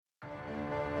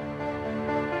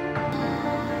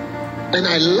And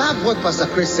I love what Pastor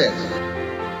Chris said.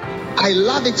 I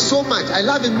love it so much. I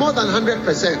love it more than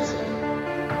 100%.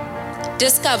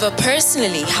 Discover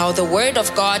personally how the Word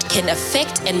of God can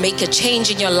affect and make a change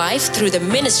in your life through the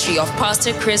ministry of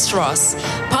Pastor Chris Ross.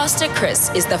 Pastor Chris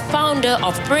is the founder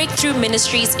of Breakthrough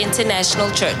Ministries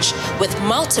International Church with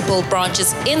multiple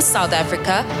branches in South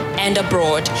Africa and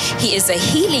abroad. He is a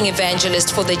healing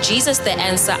evangelist for the Jesus the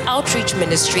Answer Outreach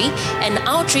Ministry, an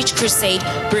outreach crusade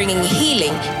bringing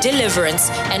healing,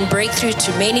 deliverance, and breakthrough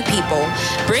to many people.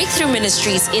 Breakthrough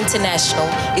Ministries International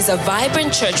is a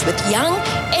vibrant church with young,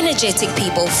 energetic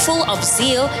people full of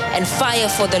zeal and fire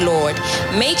for the Lord.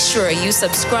 Make sure you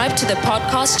subscribe to the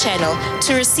podcast channel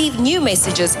to receive new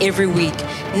messages every week.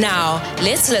 Now,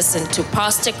 let's listen to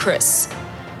Pastor Chris.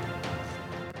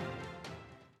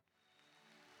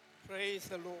 Praise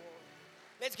the Lord.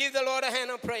 Let's give the Lord a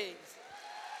hand of praise.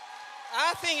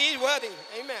 I think He's worthy.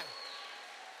 Amen.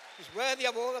 He's worthy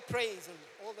of all the praise and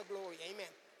all the glory. Amen.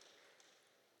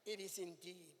 It is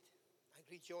indeed, I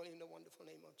greet you all in the wonderful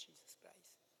name of Jesus Christ.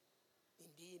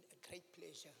 Indeed, a great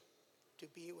pleasure to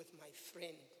be with my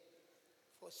friend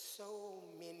for so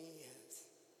many years.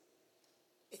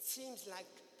 It seems like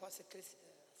Pastor Chris,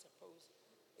 I suppose,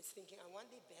 is thinking, I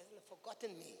wonder if Basil has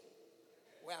forgotten me.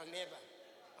 Well, never.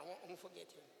 I won't forget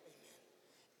him. Amen.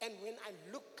 And when I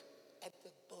look at the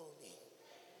building,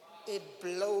 it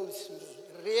blows me,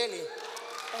 really.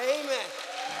 Amen.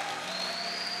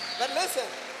 But listen.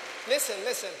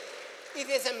 If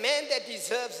there's a man that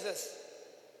deserves this,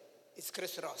 it's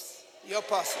Chris Ross, your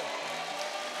pastor.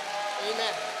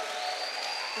 Amen.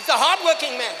 He's a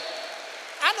hardworking man.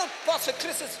 I know Pastor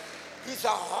Chris he's a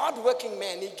hardworking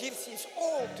man. He gives his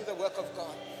all to the work of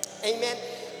God. Amen.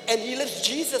 And he lifts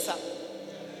Jesus up.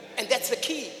 And that's the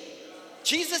key.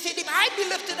 Jesus said, if I be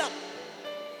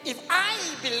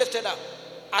lifted up,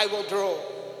 I will draw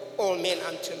all men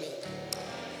unto me.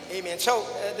 Amen. So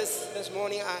this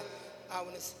morning, I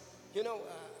want to,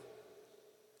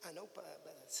 I know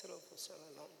Cyril for so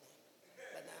long,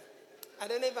 but I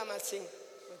don't know if I must sing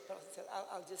with Pastor.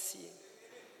 I'll just see.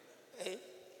 Hey,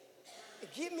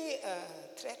 give me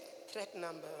track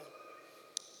number.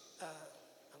 I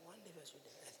wonder if I should.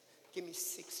 Give me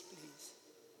 6, please.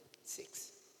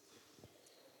 6.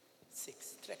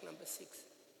 Track number 6.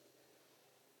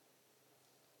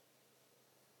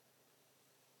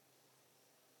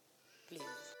 Please.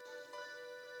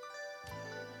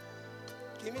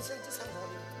 Give me just some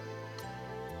volume.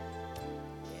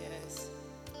 Yes.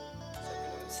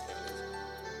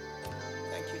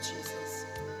 Thank you, Jesus.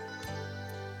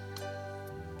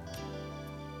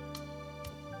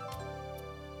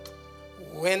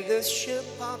 When the ship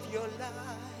of your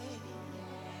life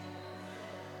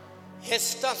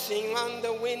is tossing on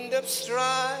the wind of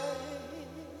strife,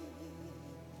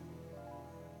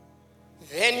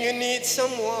 then you need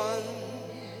someone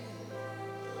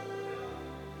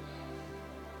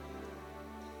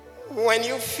when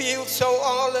you feel so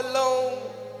all alone.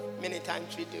 Many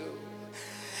times we do.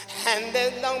 And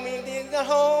there's no meaning at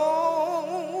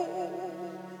home.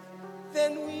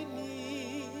 Then we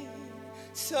need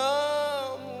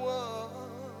someone.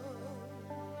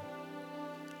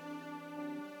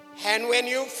 And when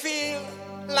you feel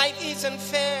life isn't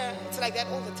fair, it's like that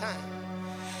all the time.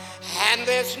 And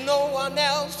there's no one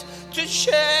else to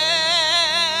share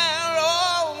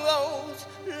all those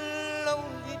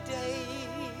lonely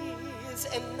days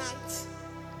and nights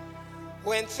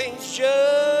when things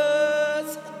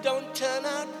just don't turn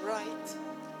out right.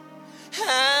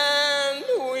 And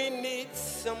we need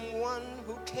someone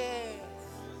who cares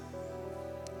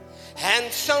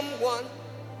and someone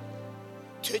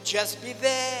to just be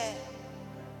there.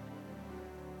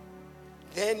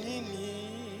 Then you need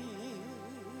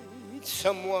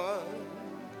someone.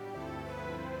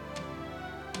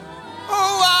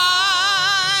 Oh,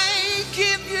 I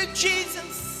give you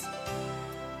Jesus.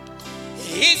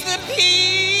 He's the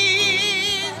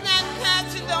peace that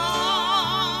passes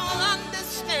all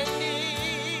understanding.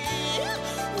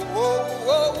 Oh,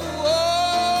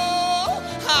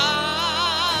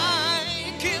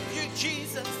 I give you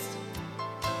Jesus.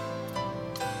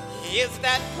 He is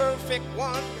that perfect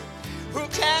one who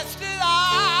cast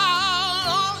out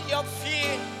all your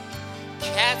fear.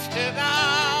 Cast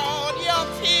out your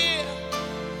fear.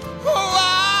 Oh,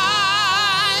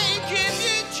 I give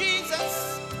you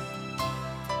Jesus.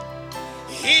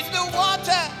 He's the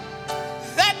water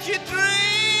that you drink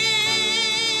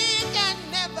and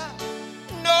never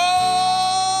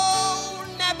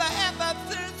ever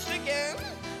thirst again.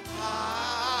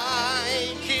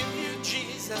 I give you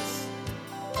Jesus,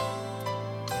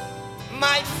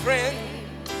 my friend,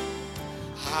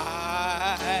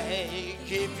 I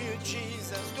give you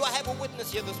Jesus. Do I have a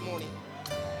witness here this morning?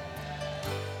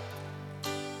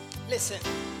 Listen,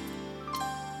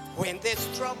 when there's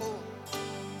trouble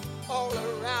all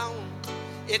around,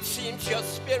 it seems your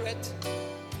spirit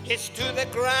is to the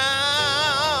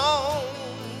ground.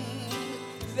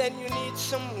 Then you need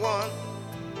someone.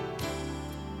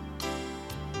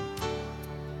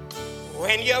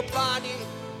 When your body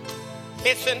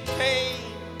is in pain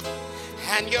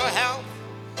and your health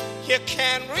you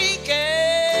can't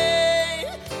regain,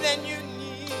 then you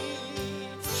need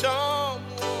someone.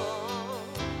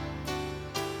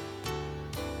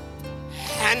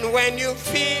 And when you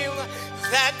feel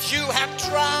that you have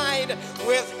tried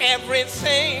with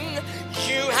everything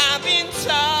you have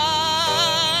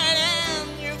inside, and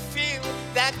you feel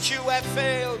that you have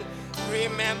failed,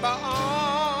 remember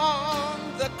on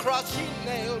the cross he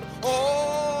nailed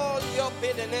all your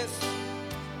bitterness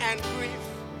and grief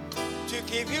to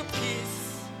give you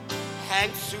peace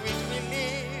and sweet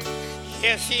relief.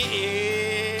 Yes, he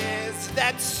is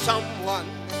that someone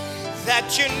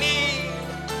that you need.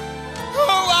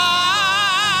 Oh,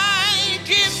 I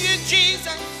give you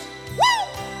Jesus. Woo!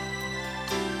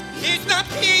 He's the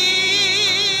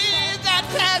peace that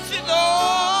passes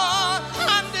all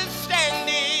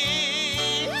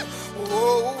understanding.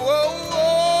 Oh, oh,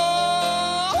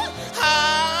 oh,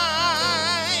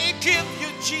 I give you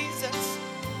Jesus.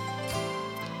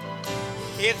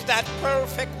 He's that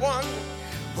perfect one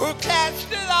who casts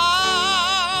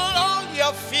out all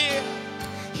your fear.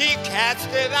 He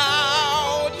casted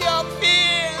out your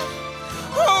fear.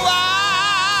 Oh,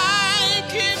 I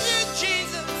give you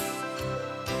Jesus.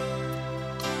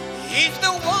 He's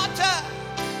the water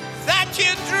that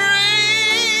you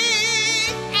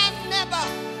drink and never,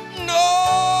 no,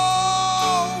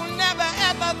 never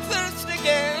ever thirst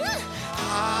again.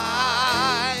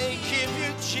 I give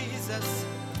you Jesus,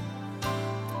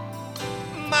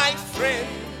 my friend.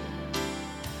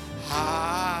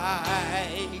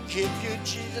 I give you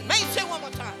Jesus. May I say one more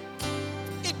time?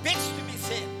 It begs to be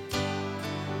said.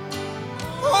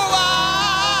 Oh,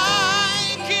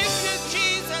 I give you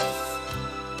Jesus.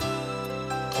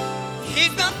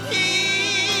 He's the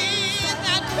peace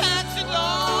that passes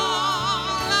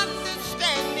all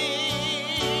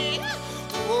understanding.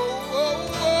 Oh,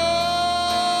 oh,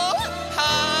 oh, I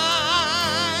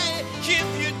give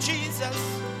you Jesus.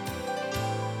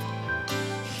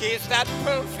 He's that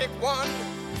perfect one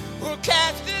who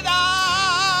casted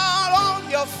out all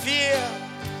your fear.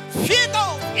 Fear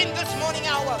goes in this morning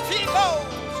hour. Fear goes.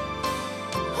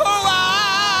 Oh,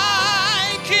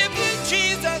 I give you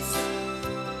Jesus.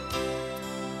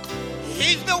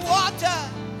 He's the water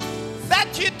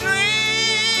that you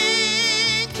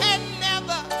drink and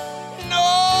never,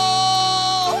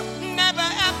 no, never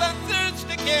ever thirst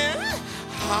again.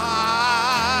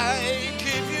 I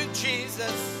give you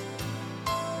Jesus,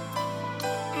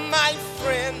 my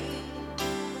friend.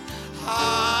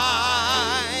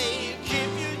 I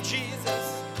give you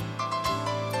Jesus,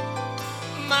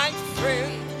 my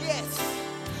friend. Yes,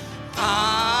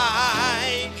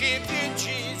 I give you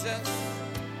Jesus,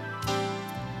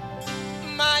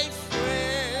 my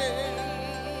friend.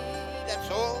 That's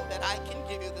all that I can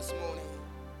give you this morning.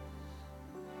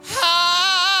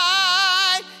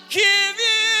 I give you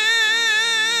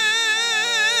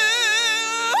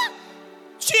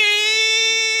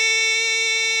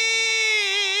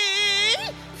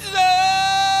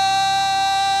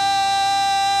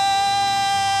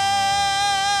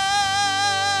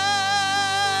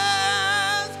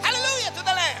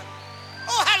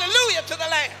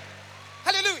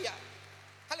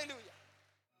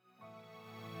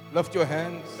Lift your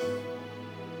hands.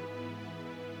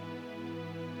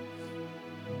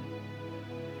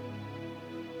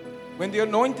 When the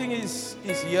anointing is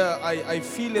here, I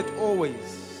feel it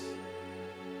always.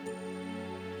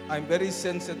 I'm very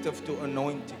sensitive to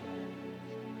anointing.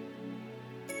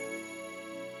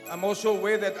 I'm also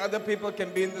aware that other people can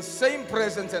be in the same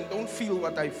presence and don't feel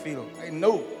what I feel. I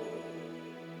know.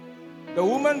 The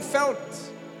woman felt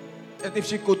that if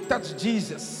she could touch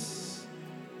Jesus,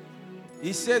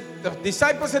 he said, the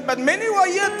disciples said, but many were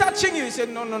here touching you. He said,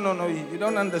 no, you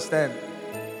don't understand.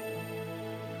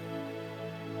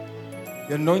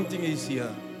 The anointing is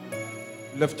here.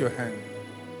 Lift your hand.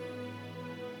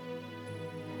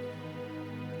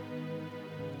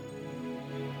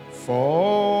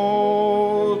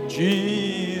 For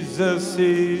Jesus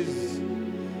is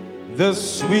the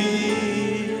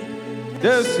sweetest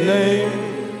name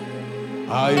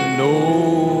I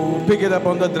know. Pick it up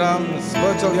on the drums.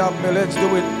 Virtual, help me. Let's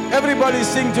do it. Everybody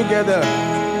sing together.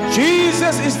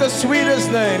 Jesus is the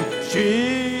sweetest name.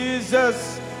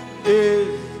 Jesus is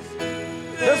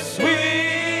the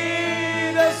sweetest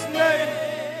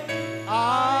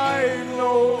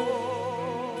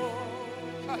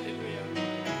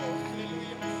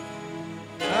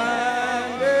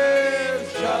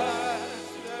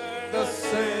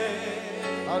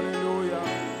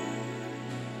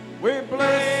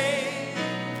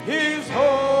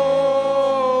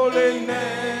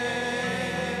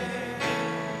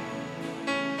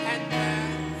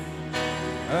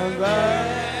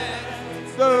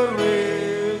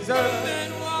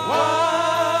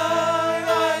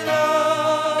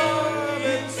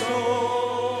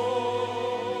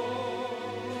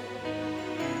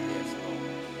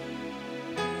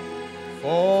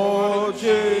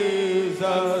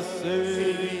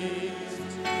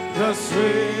the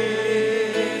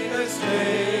sweetest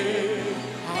name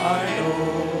I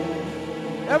know.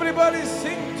 Everybody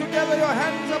sing together, your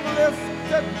hands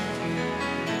uplifted.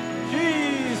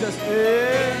 Jesus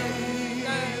is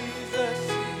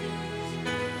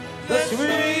the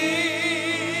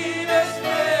sweetest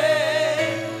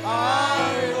name I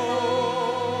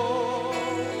know.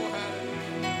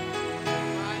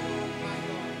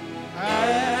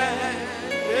 And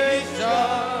it's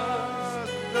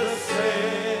just the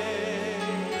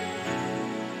same.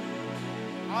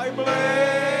 I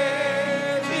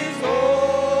bless His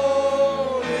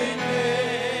holy name.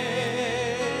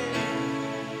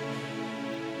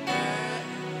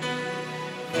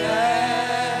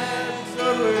 That's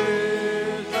the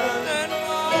reason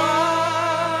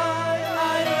why I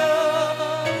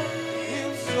love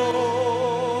Him so.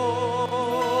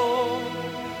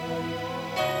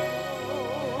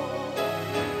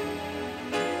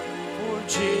 For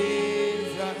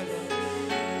Jesus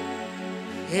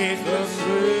is the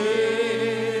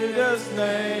sweetest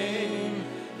name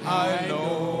I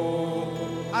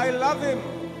know. I love Him.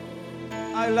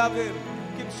 I love Him.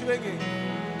 Keep swinging.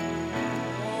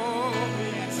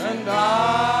 And I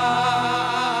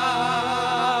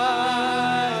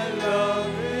love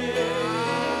Him.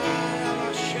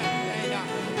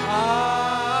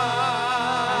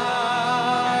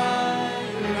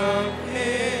 I love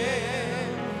Him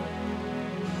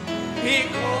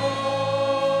because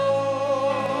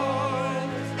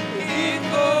He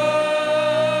first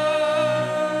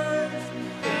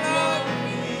loved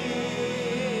me.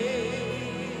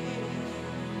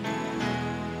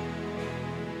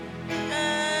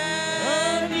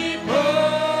 And He purchased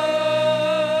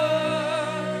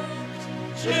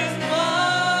my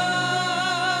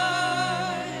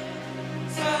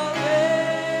salvation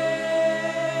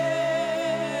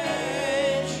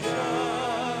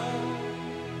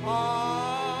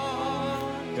on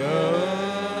Calvary.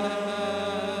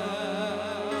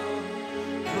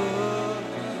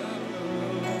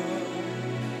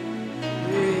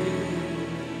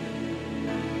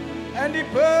 And He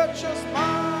purchased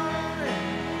mine.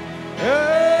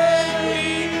 And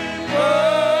He purchased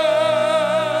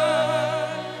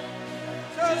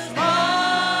my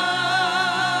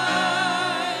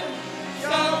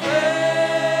salvation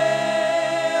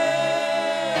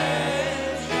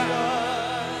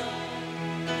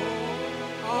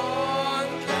on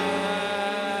Calvary.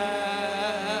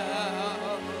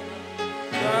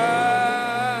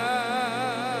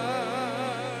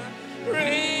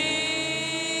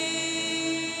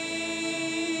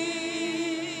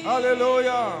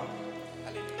 Hallelujah.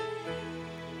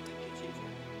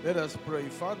 Let us pray.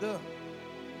 Father,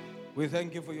 we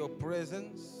thank you for your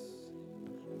presence.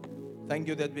 Thank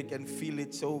you that we can feel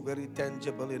it so very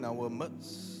tangible in our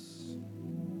midst.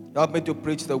 Help me to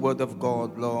preach the word of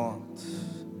God, Lord.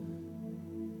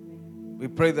 We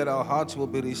pray that our hearts will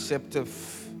be receptive,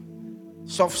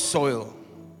 soft soil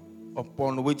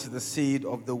upon which the seed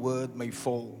of the word may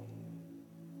fall.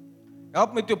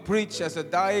 Help me to preach as a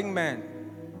dying man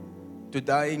to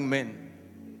dying men,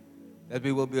 that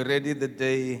we will be ready the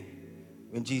day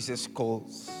when Jesus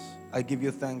calls. I give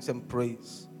you thanks and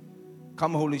praise.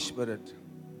 Come, Holy Spirit,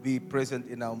 be present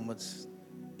in our midst.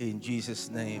 In Jesus'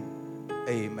 name,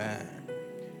 amen.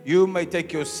 You may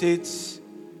take your seats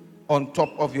on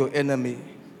top of your enemy.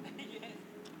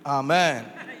 Amen.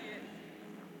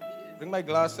 Bring my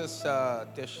glasses,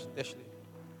 Teshley.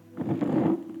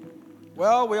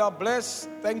 Well, we are blessed.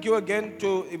 Thank you again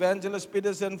to Evangelist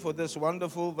Peterson for this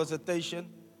wonderful visitation.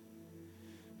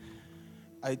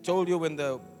 I told you when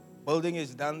the building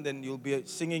is done, then you'll be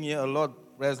singing here a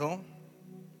lot, Brazil.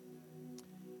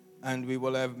 And we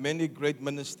will have many great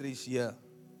ministries here.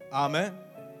 Amen.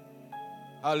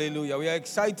 Hallelujah. We are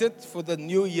excited for the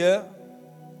new year.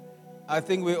 I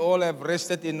think we all have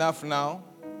rested enough now.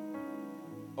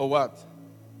 Or what?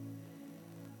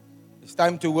 It's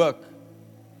time to work.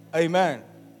 Amen.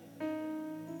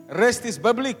 Rest is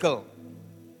biblical.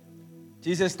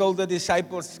 Jesus told the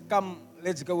disciples, come,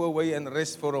 let's go away and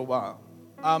rest for a while.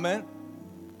 Amen.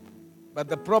 But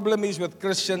the problem is with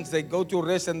Christians, they go to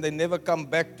rest and they never come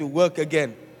back to work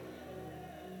again.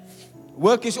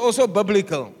 Work is also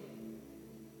biblical.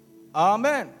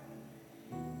 Amen.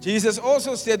 Jesus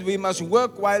also said we must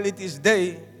work while it is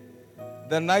day.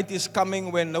 The night is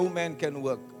coming when no man can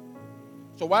work.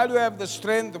 So while you have the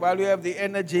strength, while you have the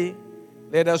energy,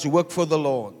 let us work for the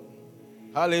Lord.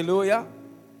 Hallelujah.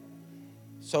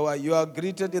 So you are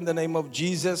greeted in the name of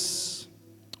Jesus.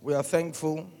 We are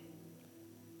thankful.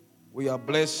 We are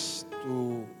blessed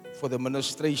for the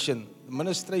ministration. The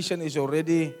ministration is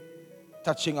already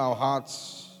touching our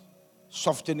hearts.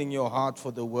 softening your heart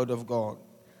for the Word of God.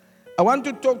 I want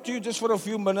to talk to you just for a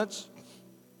few minutes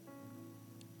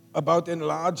about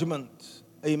enlargement.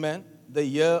 Amen. The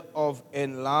year of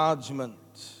enlargement.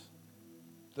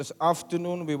 This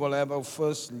afternoon we will have our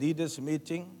first leaders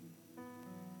meeting,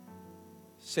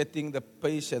 setting the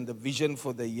pace and the vision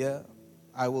for the year.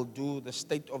 I will do the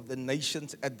State of the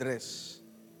Nations address.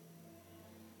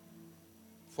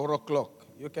 4 o'clock.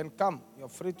 You can come. You're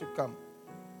free to come.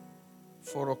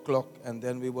 4 o'clock, and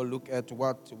then we will look at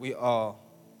what we are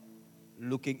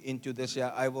looking into this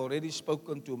year. I've already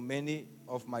spoken to many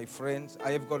of my friends.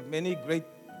 I have got many great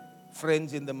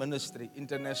friends in the ministry,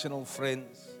 international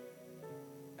friends.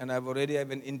 And I've already have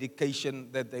an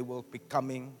indication that they will be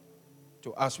coming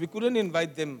to us. We couldn't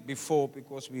invite them before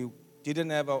because we didn't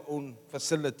have our own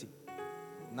facility.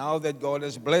 Now that God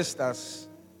has blessed us,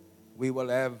 we will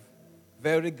have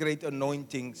very great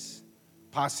anointings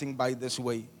passing by this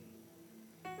way.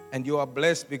 And you are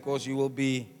blessed because you will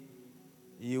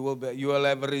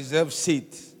have a reserved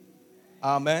seat.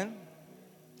 Amen.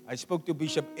 I spoke to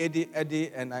Bishop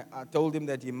Eddie, and I told him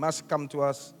that he must come to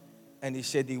us, and he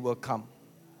said he will come.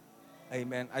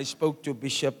 Amen. I spoke to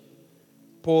Bishop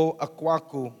Paul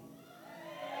Akwaku,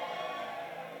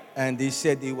 and he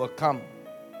said he will come.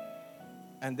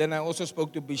 And then I also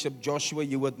spoke to Bishop Joshua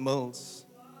Ewart Mills,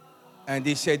 and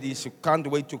he said he can't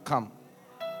wait to come.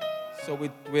 So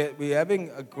we're having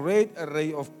a great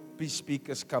array of peace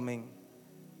speakers coming,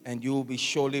 and you will be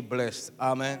surely blessed.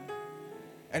 Amen.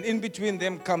 And in between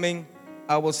them coming,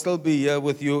 I will still be here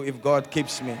with you if God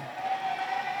keeps me.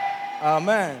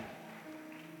 Amen.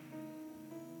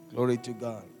 Glory to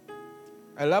God.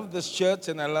 I love this church,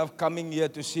 and I love coming here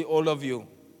to see all of you.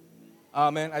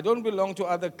 Amen. I don't belong to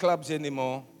other clubs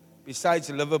anymore besides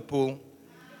Liverpool.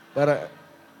 But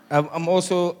I'm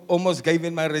also almost gave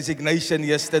in my resignation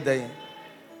yesterday.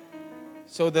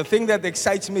 So the thing that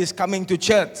excites me is coming to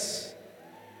church.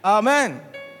 Amen.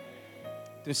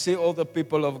 To see all the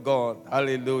people of God.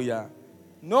 Hallelujah.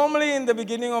 Normally in the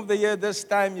beginning of the year, this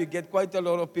time, you get quite a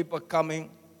lot of people coming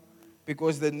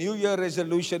because the New Year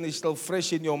resolution is still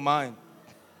fresh in your mind.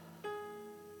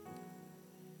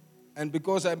 And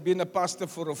because I've been a pastor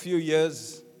for a few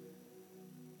years,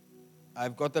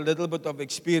 I've got a little bit of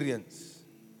experience.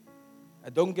 I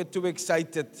don't get too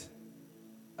excited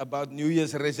about New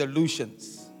Year's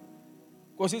resolutions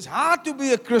because it's hard to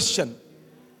be a Christian.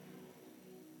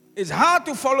 It's hard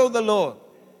to follow the Lord.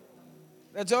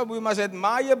 That's why we must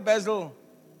admire Basil,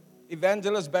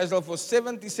 Evangelist Basil, for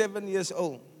 77 years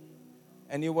old.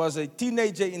 And he was a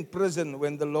teenager in prison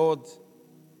when the Lord,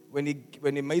 when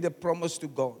he made a promise to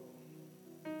God.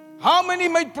 How many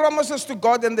made promises to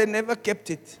God and they never kept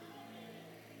it?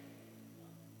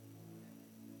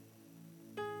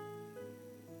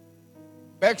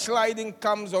 Backsliding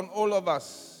comes on all of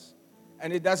us.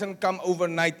 And it doesn't come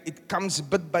overnight. It comes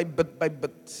bit by bit by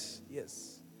bit.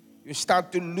 Yes. You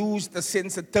start to lose the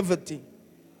sensitivity.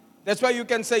 That's why you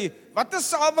can say, wat 'n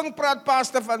salwing praat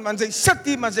pastor van, man sy sit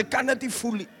hier, maar sy kan dit nie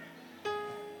voel nie.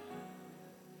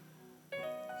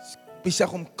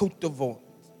 Besig om koud te word.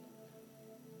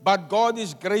 But God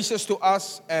is gracious to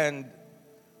us, and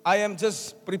I am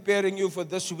just preparing you for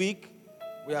this week.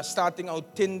 We are starting our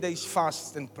 10 days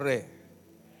fast and prayer.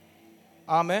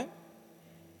 Amen.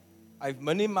 I've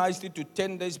minimized it to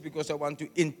 10 days because I want to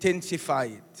intensify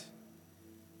it.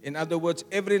 In other words,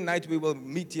 every night we will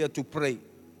meet here to pray.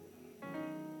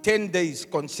 10 days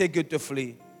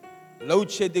consecutively, load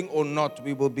shedding or not,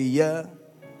 we will be here.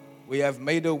 We have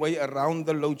made a way around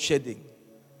the load shedding.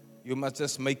 You must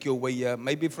just make your way here.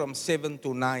 Maybe from 7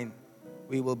 to 9,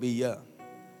 we will be here.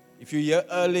 If you're here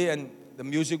early and the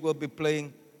music will be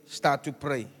playing, start to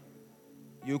pray.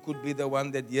 You could be the one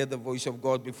that hear the voice of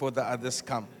God before the others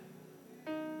come.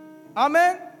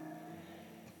 Amen.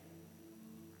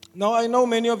 Now, I know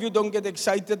many of you don't get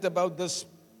excited about this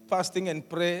fasting and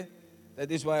prayer. That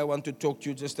is why I want to talk to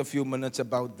you just a few minutes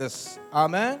about this.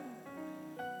 Amen.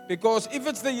 Because if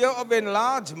it's the year of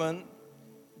enlargement,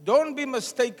 don't be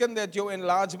mistaken that your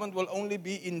enlargement will only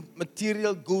be in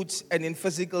material goods and in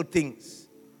physical things.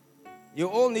 You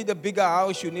all need a bigger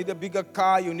house, you need a bigger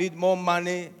car, you need more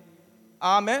money.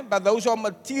 Amen. But those are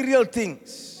material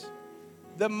things.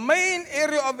 The main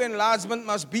area of enlargement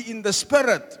must be in the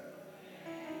spirit.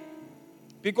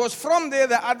 Because from there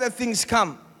the other things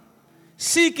come.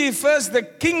 Seek ye first the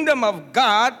kingdom of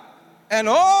God and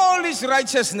all his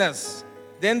righteousness.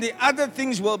 Then the other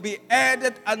things will be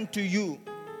added unto you.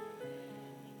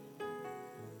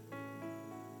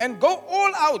 And go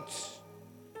all out.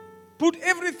 Put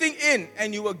everything in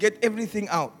and you will get everything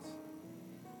out.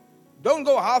 Don't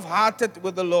go half-hearted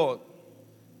with the Lord.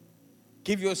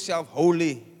 Give yourself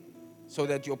wholly so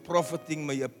that your profiting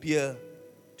may appear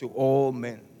to all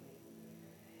men.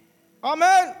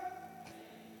 Amen.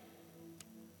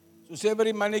 So sê vir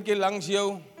die mannetjie langs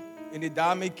jou en die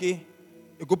dametjie,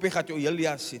 ek hoop jy gaan jou heel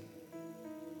jaar sien.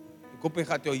 Ek hoop jy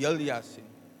gaan jou heel jaar sien.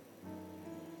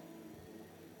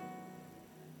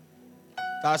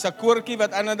 Daar's 'n koortjie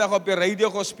wat ander dag op die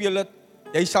radio gespeel het.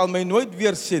 Jy sal my nooit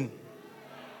weer sien.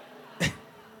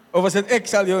 Of was dit ek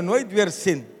sal jou nooit weer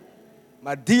sien.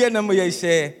 Maar die ene moet jy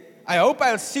sê, I hope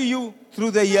I'll see you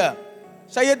through the year.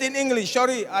 Say it in English.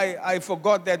 Sorry, I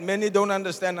forgot that many don't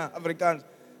understand Afrikaans.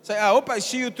 Say, I hope I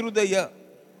see you through the year.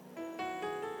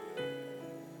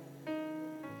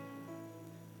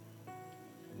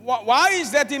 Why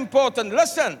is that important?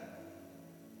 Listen.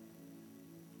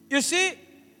 You see,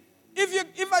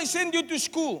 if I send you to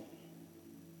school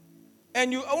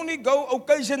and you only go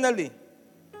occasionally,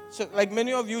 so like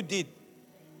many of you did,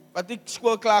 wat ek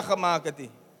skool klaar gemaak het.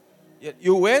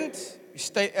 You went, you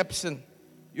stay absent.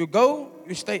 You go,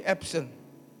 you stay absent.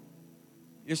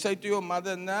 You say to your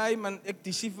mother, nee man, ek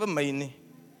dis nie vir my nie.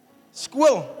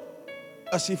 Skool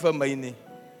is nie vir my nie.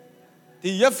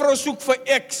 Die juffrou soek vir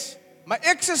X, maar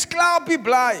X is klaar op die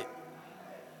blaai.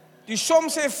 Die som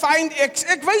sê find X.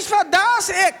 Ek wys wat daar's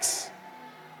X.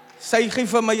 Sy gee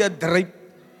vir my 'n druip.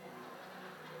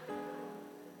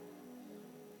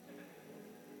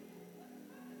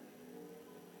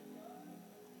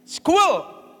 School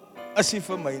is nie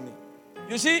vir my nie.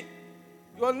 You see,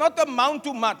 you will not amount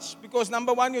to much because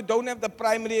number one, you don't have the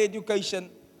primary education,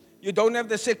 you don't have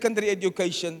the secondary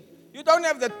education, you don't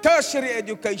have the tertiary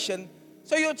education,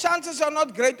 so your chances are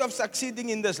not great of succeeding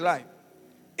in this life.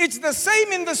 It's the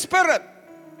same in the spirit.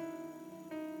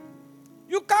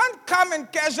 You can't come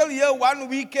and casual here one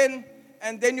weekend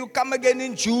and then you come again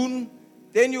in June,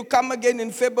 then you come again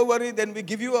in February, then we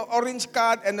give you an orange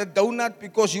card and a donut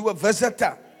because you were a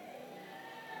visitor.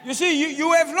 You see,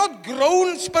 you have not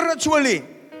grown spiritually.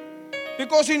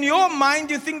 Because in your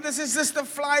mind, you think this is just a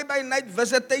fly-by-night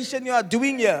visitation you are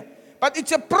doing here. But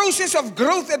it's a process of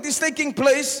growth that is taking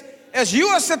place as you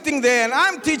are sitting there and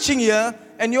I'm teaching here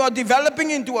and you are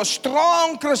developing into a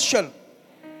strong Christian,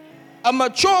 a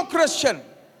mature Christian,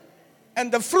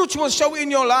 and the fruits will show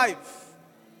in your life.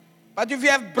 But if you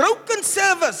have broken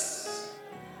service,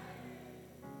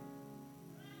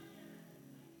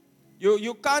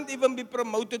 you can't even be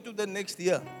promoted to the next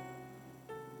year.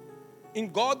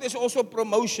 In God, there's also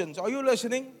promotions. Are you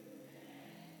listening?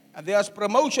 And there's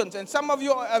promotions. And some of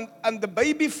you are on the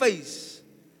baby phase,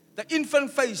 the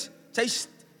infant phase. Say,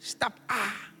 stop.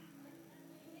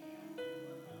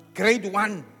 Grade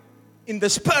 1 in the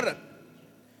spirit.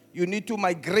 You need to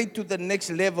migrate to the next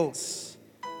levels.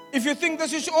 If you think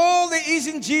this is all there is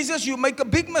in Jesus, you make a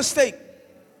big mistake.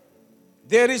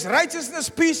 There is righteousness,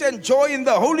 peace, and joy in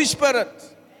the Holy Spirit.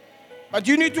 But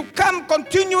you need to come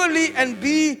continually and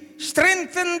be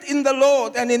strengthened in the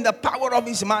Lord and in the power of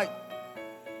His might.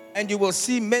 And you will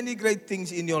see many great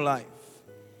things in your life.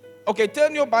 Okay,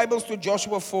 turn your Bibles to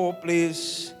Joshua 4,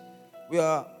 please.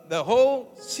 The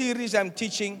whole series I'm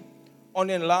teaching on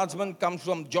enlargement comes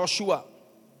from Joshua.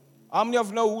 How many of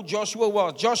you know who Joshua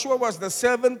was? Joshua was the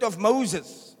servant of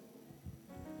Moses.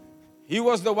 He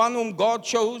was the one whom God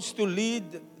chose to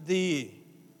lead the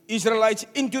Israelites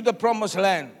into the promised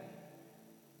land.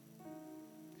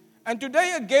 And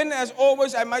today again, as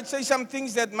always, I might say some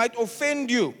things that might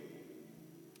offend you.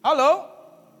 Hello?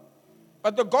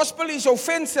 But the gospel is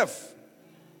offensive.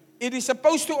 It is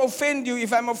supposed to offend you.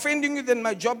 If I'm offending you, then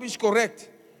my job is correct.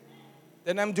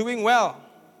 Then I'm doing well.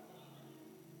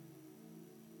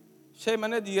 Say,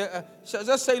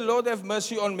 just say, Lord, have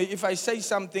mercy on me if I say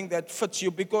something that fits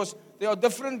you, because there are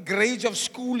different grades of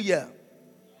school here.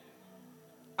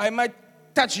 I might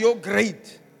touch your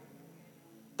grade.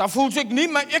 Dan voel ek nie,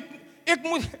 maar ek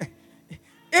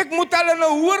moet al in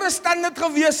 'n hoër standaard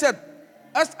gewees het.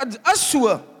 As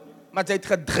so, maar jy het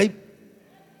gedryf.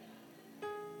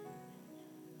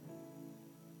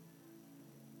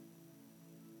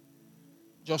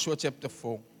 Joshua chapter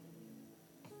 4.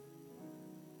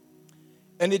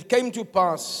 And it came to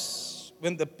pass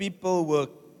when the people were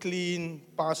clean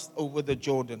passed over the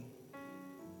Jordan.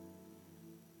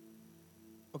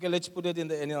 Okay, let's put it in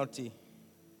the NLT.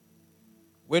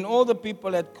 When all the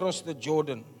people had crossed the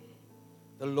Jordan,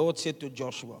 the Lord said to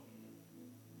Joshua,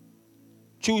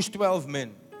 choose 12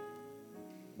 men,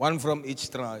 one from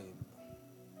each tribe.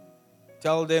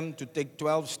 Tell them to take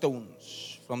 12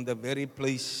 stones from the very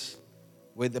place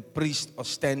where the priests are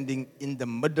standing in the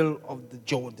middle of the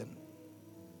Jordan.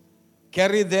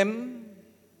 Carry them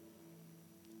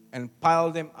and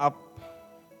pile them up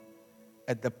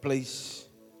at the place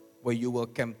where you will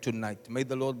camp tonight. May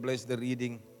the Lord bless the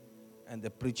reading and the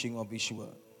preaching of His word.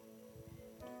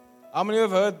 How many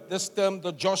have heard this term,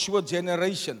 the Joshua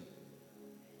generation?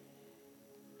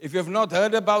 If you have not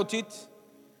heard about it,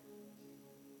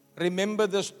 remember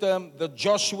this term, the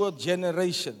Joshua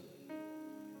generation.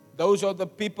 Those are the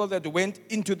people that went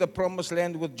into the promised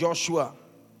land with Joshua.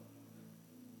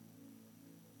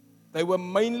 They were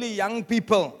mainly young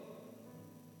people.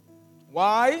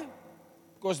 Why?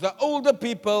 Because the older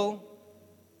people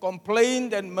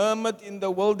complained and murmured in the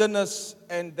wilderness,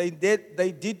 and they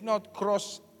did not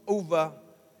cross over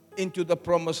into the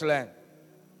promised land.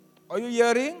 Are you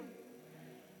hearing?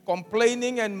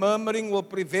 Complaining and murmuring will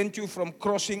prevent you from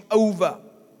crossing over.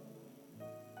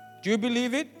 Do you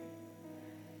believe it?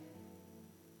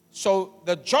 So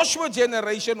the Joshua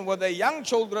generation were the young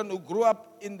children who grew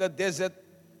up in the desert,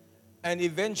 and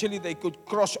eventually they could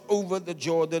cross over the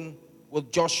Jordan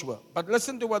with Joshua. But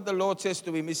listen to what the Lord says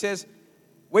to him. He says,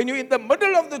 when you're in the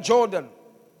middle of the Jordan,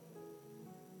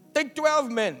 take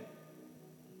 12 men,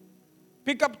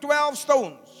 pick up 12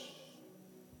 stones,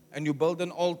 and you build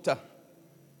an altar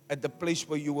at the place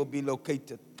where you will be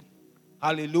located.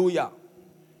 Hallelujah.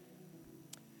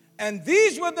 And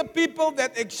these were the people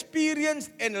that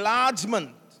experienced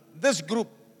enlargement, this group.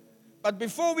 But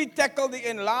before we tackle the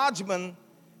enlargement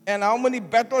and how many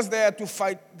battles they had to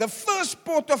fight, the first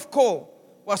port of call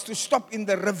was to stop in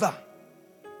the river.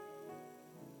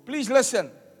 Please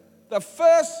listen. The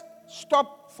first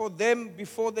stop for them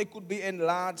before they could be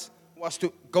enlarged was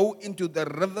to go into the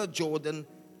river Jordan,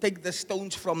 take the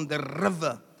stones from the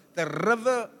river. The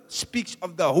river speaks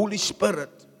of the Holy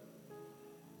Spirit.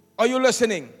 Are you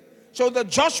listening? So the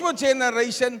Joshua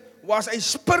generation was a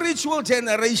spiritual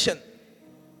generation.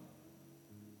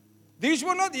 These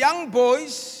were not young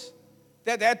boys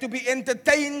that had to be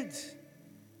entertained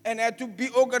and had to be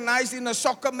organized in a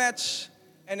soccer match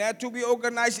and had to be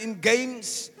organized in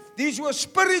games. These were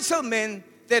spiritual men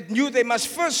that knew they must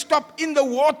first stop in the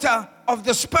water of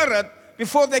the Spirit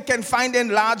before they can find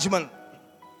enlargement.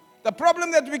 The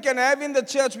problem that we can have in the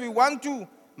church, we want to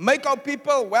make our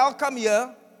people welcome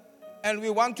here, and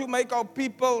we want to make our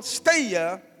people stay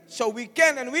here so we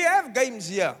can, and we have games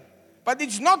here. But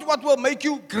it's not what will make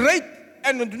you great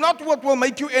and not what will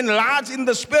make you enlarge in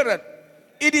the Spirit.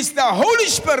 It is the Holy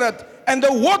Spirit and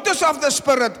the waters of the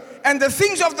Spirit and the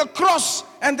things of the cross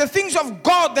and the things of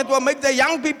God that will make the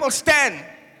young people stand.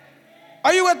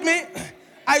 Are you with me?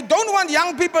 I don't want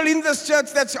young people in this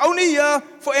church that's only here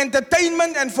for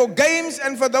entertainment and for games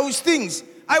and for those things.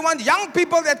 I want young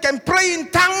people that can pray in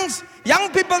tongues,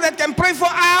 young people that can pray for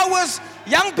hours,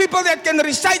 young people that can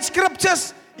recite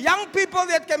scriptures, young people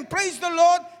that can praise the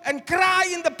Lord and cry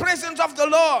in the presence of the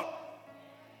Lord.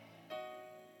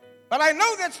 But I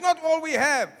know that's not all we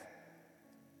have.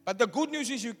 But the good news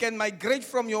is you can migrate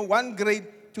from your one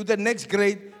grade to the next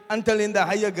grade until in the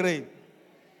higher grade.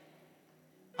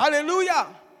 Hallelujah.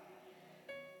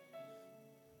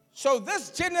 So this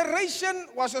generation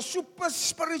was a super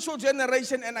spiritual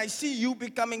generation, and I see you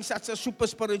becoming such a super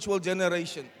spiritual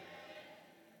generation.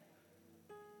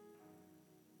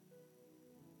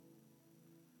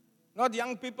 Not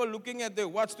young people looking at their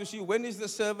watch to see when is the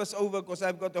service over because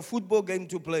I've got a football game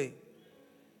to play.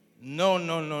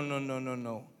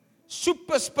 No.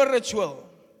 Super spiritual.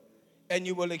 And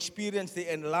you will experience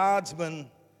the enlargement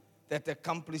that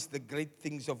accomplishes the great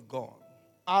things of God.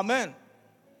 Amen.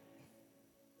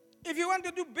 If you want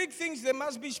to do big things, there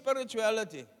must be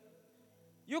spirituality.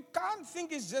 You can't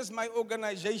think it's just my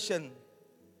organization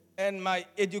and my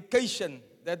education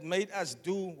that made us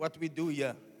do what we do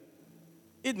here.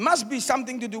 It must be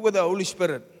something to do with the Holy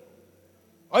Spirit.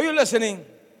 Are you listening?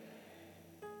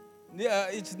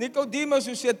 It's Nicodemus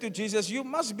who said to Jesus, you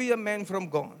must be a man from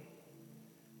God.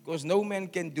 Because no man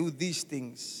can do these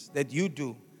things that you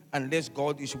do unless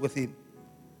God is with him.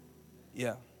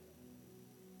 Yeah.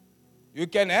 You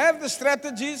can have the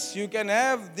strategies, you can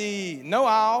have the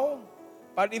know-how,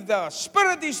 but if the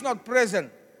Spirit is not present,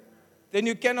 then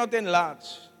you cannot enlarge.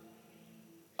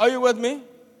 Are you with me?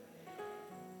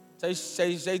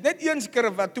 Sy net een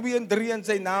skrif wat 2 en 3 in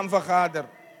sy naam vergader.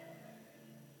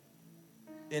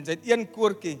 En sy het een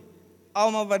koortjie.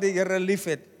 Almal wat die Here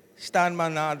liefhet, staan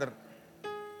maar nader.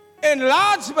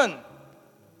 Enlargement.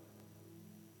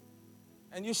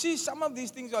 And you see some of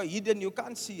these things are hidden, you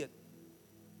can't see it.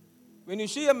 When you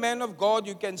see a man of God,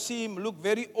 you can see him look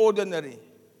very ordinary.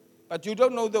 But you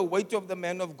don't know the weight of the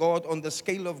man of God on the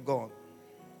scale of God.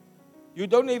 You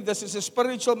don't know if this is a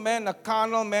spiritual man, a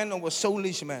carnal man, or a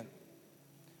soulish man.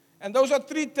 And those are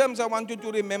 3 terms I want you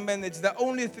to remember, and it's the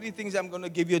only 3 things I'm going to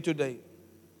give you today.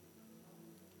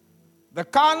 The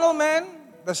carnal man,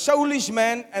 the soulish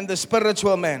man, and the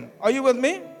spiritual man. Are you with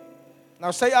me? Now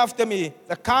say after me,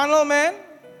 the carnal man,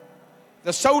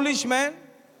 the soulish man,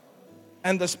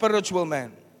 and the spiritual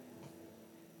man.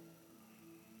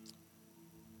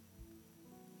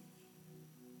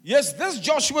 Yes, this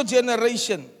Joshua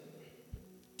generation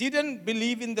didn't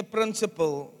believe in the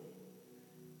principle,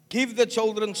 give the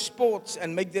children sports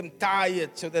and make them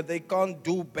tired so that they can't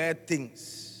do bad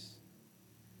things.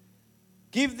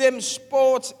 Give them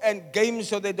sports and games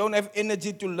so they don't have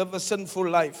energy to live a sinful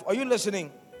life. Are you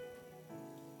listening?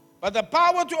 But the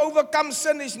power to overcome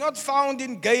sin is not found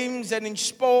in games and in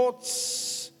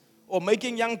sports or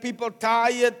making young people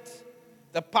tired.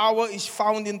 The power is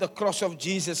found in the cross of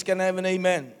Jesus. Can I have an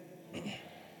amen?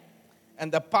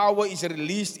 And the power is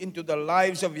released into the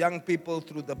lives of young people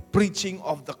through the preaching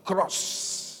of the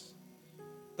cross.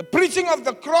 The preaching of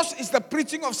the cross is the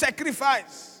preaching of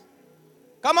sacrifice.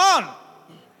 Come on.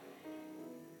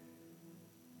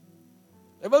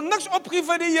 Jy wil niks opgee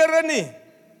vir die Here nie.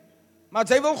 Maar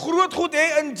jy wil groot goed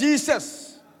hê in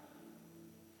Jesus.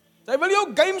 Jy wil jou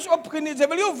games opgee nie, jy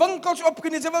wil jou winkels opgee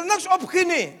nie, jy wil niks opgee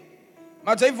nie.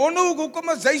 Maar jy wonder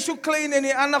hoekom is hy so klein en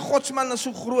die ander godsman is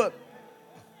so groot.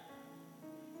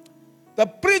 The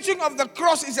preaching of the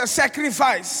cross is a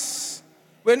sacrifice.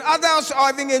 When others are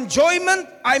having enjoyment,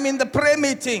 I'm in the prayer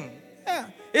meeting. Yeah.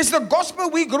 It's the gospel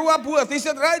we grew up with. Is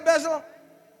that right, Basil?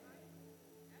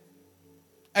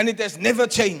 And it has never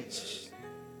changed.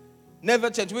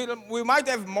 Never changed. We might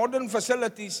have modern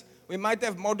facilities, we might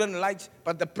have modern lights,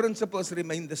 but the principles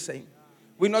remain the same.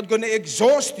 We're not going to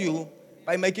exhaust you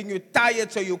by making you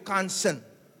tired so you can't sin.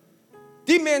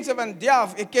 Die mense van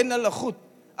Diaf, ek ken hulle goed.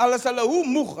 Hulle sal hoe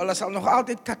moeg, hulle sal nog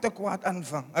altyd kattekwaad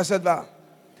aanvang. Is dit waar?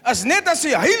 As net as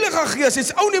die Heilige Gees,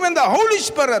 it's only when the Holy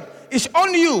Spirit is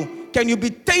on you, can you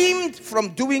be tamed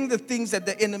from doing the things that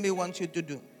the enemy wants you to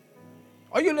do.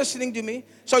 Are you listening to me?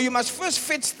 So you must first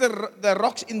fetch the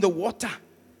rocks in the water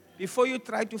before you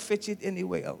try to fetch it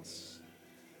anywhere else.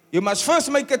 You must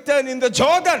first make a turn in the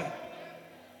Jordan.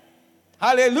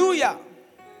 Hallelujah.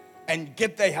 And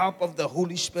get the help of the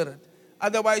Holy Spirit.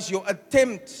 Otherwise, your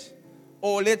attempt,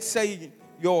 or let's say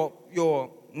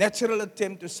your natural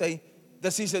attempt to say,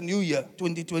 this is a new year,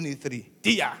 2023.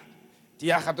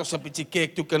 Dia gaat ons 'n bietjie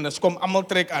kyk toe kinders. Kom almal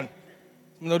trek aan.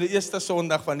 Nou die eerste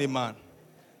Sondag van die maand.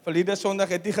 Verlede Sondag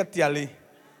het nie getel nie.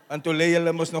 Want toe lê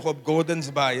hulle mos nog op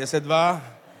Gordons Bay. Is dit waar?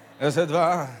 Is dit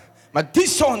waar? Maar die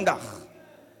Sondag.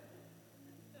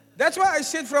 That's why I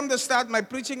said from the start, my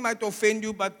preaching might offend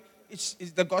you, but it's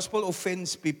the gospel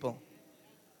offends people.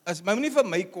 As my nie vir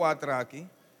my kwaad raak nie,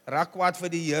 raak kwaad vir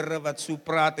die Here wat so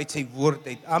praat uit sy woord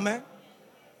uit. Amen.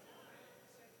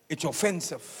 It's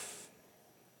offensive.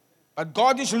 But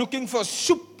God is looking for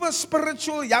super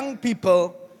spiritual young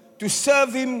people to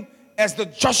serve Him as the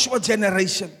Joshua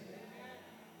generation.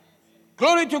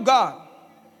 Glory to God.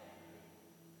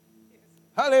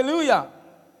 Hallelujah.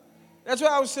 That's why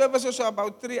our service was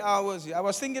about 3 hours. I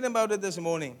was thinking about it this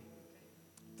morning.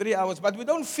 3 hours, but we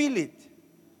don't feel it.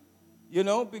 You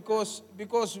know, because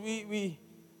we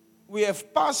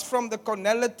have passed from the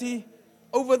carnality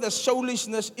over the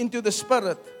soulishness into the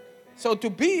spirit. So to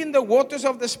be in the waters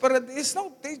of the Spirit,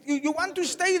 you want to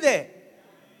stay there.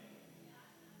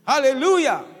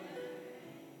 Hallelujah.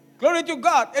 Glory to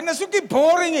God. And it's okay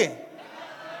boring.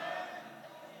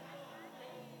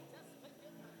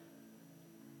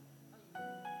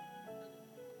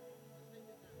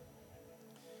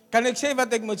 Kan ek sê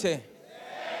wat ek moet sê?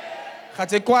 Gaat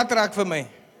sy kwaad raak vir my?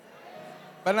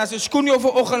 Want as die skoen jou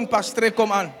vanoggend pas, trek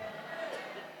hom aan.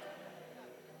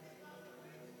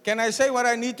 Can I say what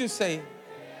I need to say?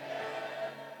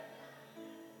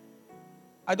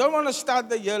 I don't want to start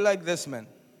the year like this, man.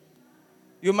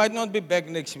 You might not be back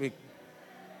next week.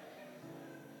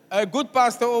 A good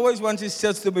pastor always wants his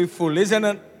church to be full, isn't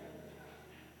it?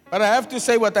 But I have to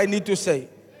say what I need to say.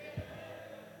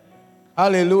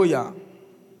 Hallelujah.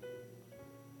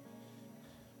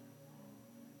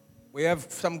 We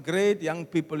have some great young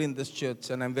people in this church,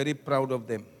 and I'm very proud of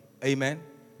them. Amen.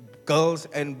 Girls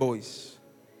and boys.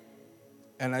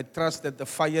 And I trust that the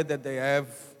fire that they have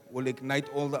will ignite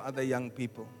all the other young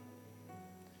people.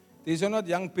 These are not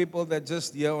young people that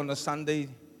just here on a Sunday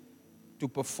to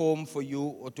perform for you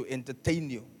or to entertain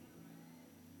you.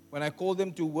 When I call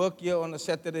them to work here on a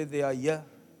Saturday, they are here.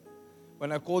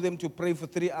 When I call them to pray for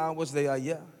 3 hours, they are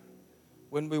here.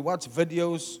 When we watch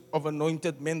videos of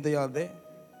anointed men, they are there.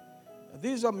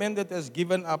 These are men that has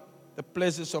given up the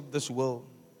pleasures of this world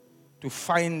to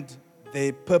find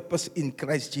their purpose in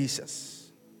Christ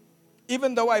Jesus.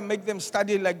 Even though I make them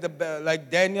study like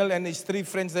Daniel and his 3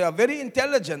 friends, they are very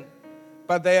intelligent,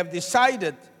 but they have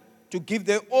decided to give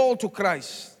their all to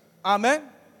Christ. Amen?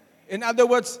 In other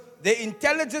words, their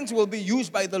intelligence will be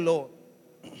used by the Lord.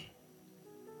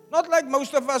 Not like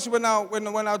most of us when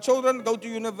our children go to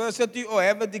university or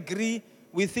have a degree,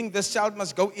 we think this child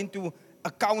must go into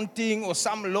accounting or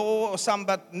some law or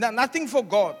but nothing for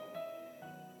God.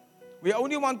 We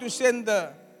only want to send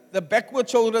the backward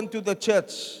children to the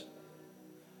church.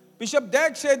 Bishop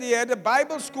Dag said he had a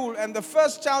Bible school, and the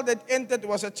first child that entered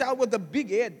was a child with a big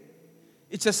head.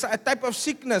 It's a type of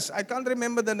sickness. I can't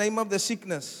remember the name of the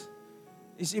sickness.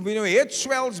 It's, when your head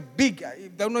swells big.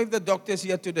 I don't know if the doctor is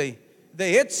here today. The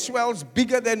head swells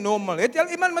bigger than normal. Het jy al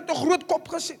iemand met 'n groot kop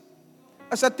gesien?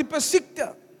 As 'n tipe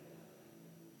siekte.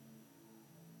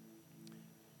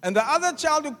 And the other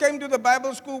child who came to the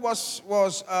Bible school was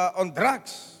on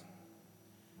drugs.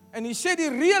 And he said he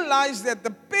realized that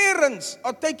the parents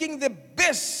are taking the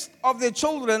best of their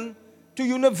children to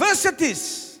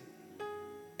universities.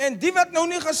 En die wat nou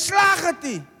nie geslaag het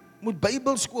nie, moet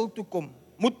Bybelskool toe kom.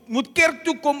 Moet kerk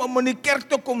toe kom om in die kerk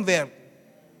te kom werk.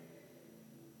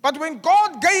 But when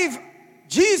God gave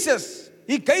Jesus,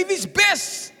 He gave His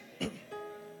best.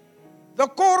 The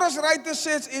chorus writer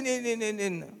says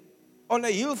on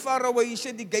a hill far away, he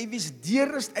said He gave His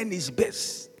dearest and His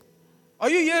best. Are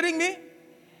you hearing me?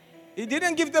 He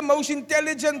didn't give the most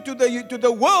intelligent to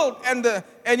the world and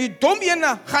die dom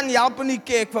ene gaan help in die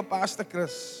kerk vir Pastor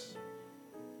Chris.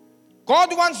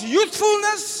 God wants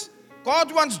youthfulness,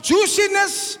 God wants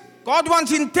juiciness, God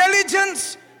wants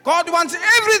intelligence, God wants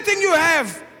everything you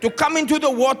have to come into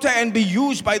the water and be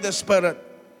used by the Spirit.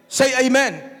 Say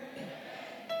amen.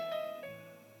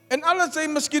 En alles sê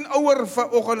miskien ouer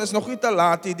vanoggend is nog nie te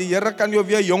laat nie. Die Here kan jou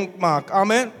weer jonk maak.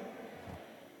 Amen.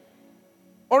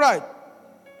 All right.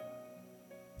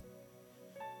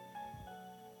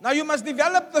 Now you must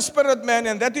develop the spirit man,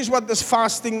 and that is what this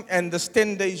fasting and this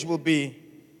 10 days will be,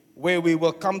 where we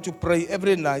will come to pray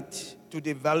every night to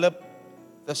develop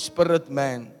the spirit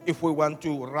man if we want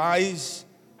to rise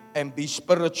and be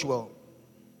spiritual.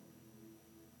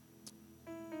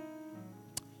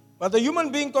 But the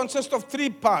human being consists of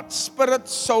 3 parts: spirit,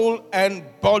 soul, and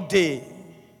body.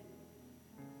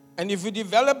 And if you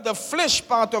develop the flesh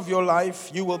part of your life,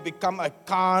 you will become a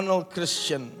carnal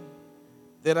Christian.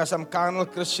 There are some carnal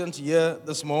Christians here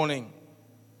this morning.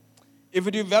 If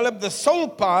you develop the soul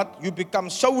part, you become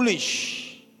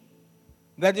soulish.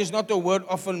 That is not a word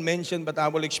often mentioned, but I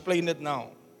will explain it now.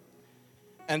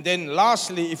 And then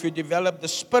lastly, if you develop the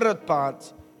spirit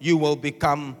part, you will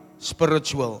become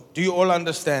spiritual. Do you all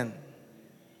understand?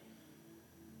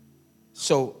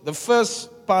 So, the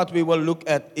first part we will look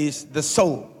at is the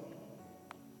soul.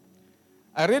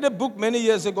 I read a book many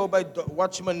years ago by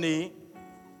Watchman Nee,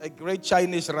 a great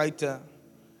Chinese writer,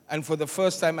 and for the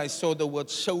first time I saw the word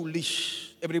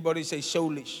soulish. Everybody say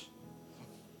soulish.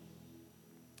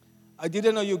 I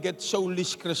didn't know you get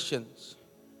soulish Christians.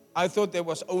 I thought there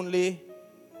was only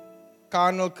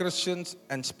carnal Christians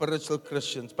and spiritual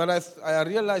Christians. But I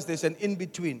realized there's an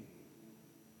in-between.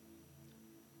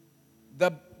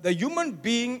 The human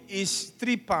being is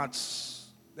 3 parts.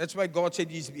 That's why God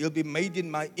said He'll be made in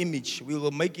my image. We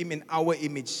will make Him in our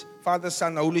image. Father,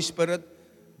 Son, Holy Spirit,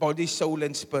 body, soul,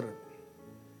 and spirit.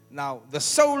 Now, the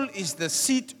soul is the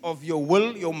seat of your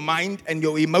will, your mind, and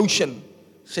your emotion.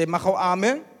 Say, mag gou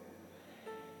amen.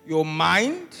 Your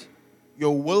mind,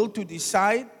 your will to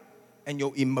decide, and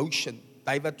your emotion.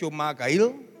 Daai wat jou maak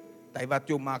huil, daai wat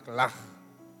jou maak lag.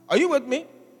 Are you with me?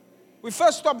 We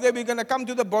first stop there. We're going to come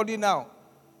to the body now.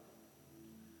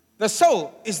 The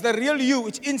soul is the real you.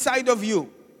 It's inside of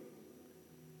you.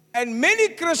 And many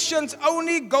Christians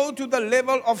only go to the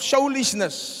level of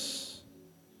soulishness.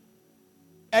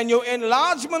 And your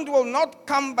enlargement will not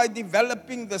come by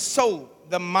developing the soul,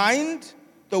 the mind,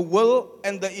 the will,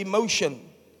 and the emotion.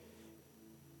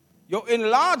 Your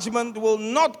enlargement will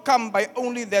not come by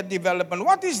only that development.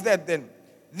 What is that then?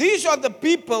 These are the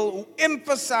people who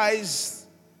emphasize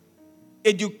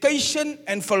education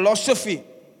and philosophy.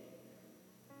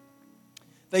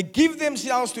 They give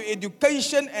themselves to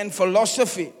education and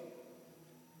philosophy.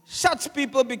 Such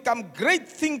people become great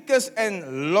thinkers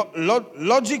and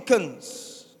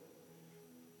logicians.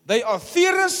 They are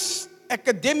theorists,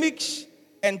 academics,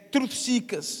 and truth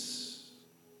seekers.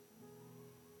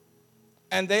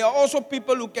 And they are also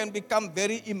people who can become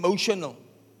very emotional.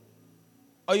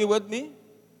 Are you with me?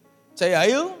 Sy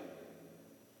huil.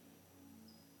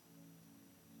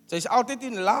 Sy's altyd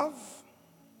in love.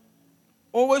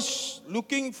 Always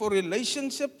looking for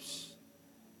relationships.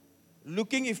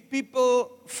 Looking if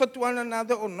people fit one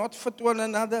another or not fit one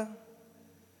another.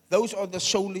 Those are the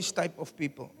soulish type of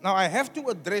people. Now I have to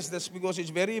address this because it's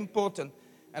very important.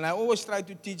 And I always try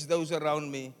to teach those around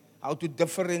me how to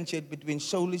differentiate between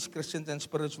soulish Christians and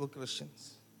spiritual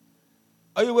Christians.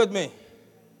 Are you with me?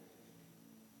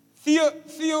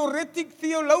 theoretic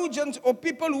theologians or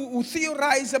people who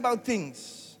theorize about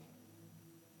things.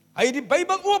 Hy het die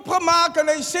Bybel oopgemaak en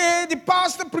hy sê die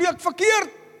pastor preek verkeerd.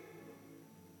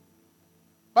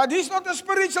 But he's not a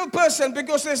spiritual person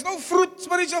because there's no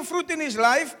spiritual fruit in his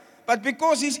life, but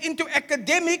because he's into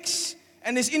academics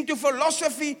and he's into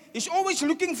philosophy, he's always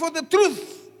looking for the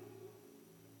truth.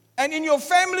 And in your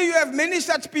family you have many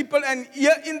such people, and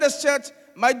here in this church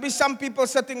might be some people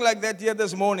sitting like that here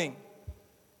this morning.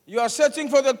 You are searching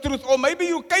for the truth, or maybe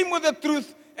you came with the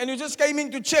truth and you just came in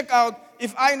to check out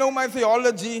if I know my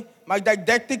theology, my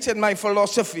didactics and my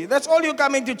philosophy. That's all you're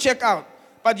coming to check out.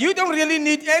 But you don't really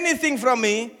need anything from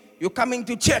me. You're coming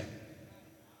to check.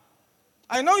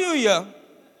 I know you're here.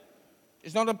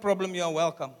 It's not a problem. You are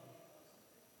welcome.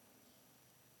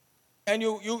 And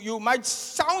you might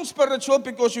sound spiritual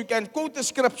because you can quote the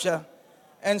scripture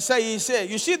and say,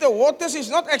 you see, the waters is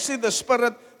not actually the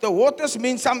Spirit. The waters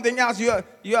mean something else.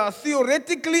 You are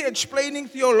theoretically explaining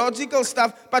theological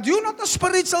stuff, but you're not a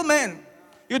spiritual man.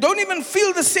 You don't even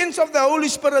feel the sense of the Holy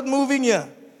Spirit moving here.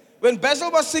 When Basil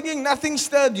was singing, nothing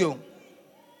stirred you.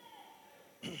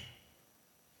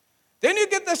 Then you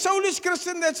get the soulish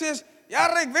Christian that says, ja,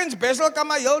 ek wens Basil kan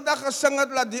my heel dag gesing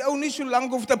het, laat die ou nie so lank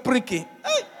hoef te preek nie.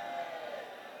 Hey.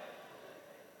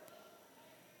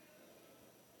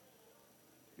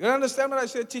 You understand what I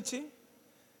said, Chichi?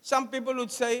 Some people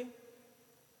would say,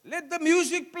 let the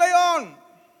music play on.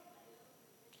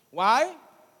 Why?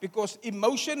 Because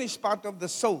emotion is part of the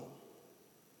soul.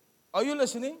 Are you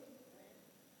listening?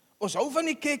 Ons hou van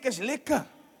die kerk is lekker,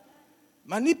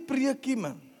 maar nie preekie,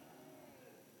 man.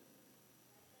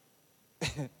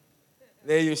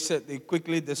 There you sit, they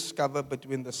quickly discover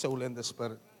between the soul and the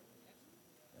spirit.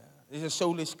 He's a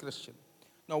soulless Christian.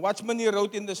 Now, Watchman, he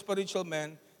wrote in The Spiritual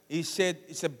Man, he said,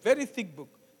 it's a very thick book.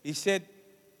 He said,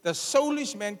 the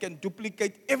soulish man can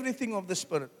duplicate everything of the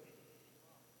spirit.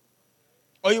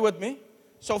 Are you with me?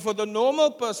 So for the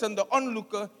normal person, the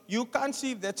onlooker, you can't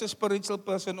see if that's a spiritual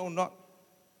person or not.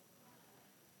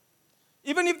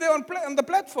 Even if they're on the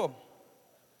platform.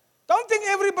 Don't think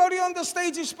everybody on the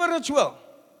stage is spiritual.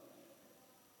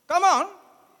 Come on.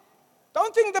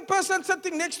 Don't think the person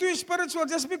sitting next to you is spiritual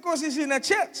just because he's in a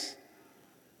church.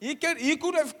 He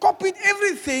could have copied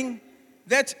everything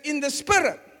that's in the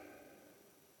spirit.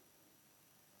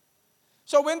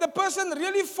 So when the person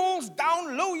really falls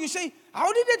down low, you say,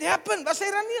 how did it happen? Was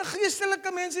hy dan nie 'n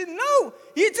geestelike mens nie? No,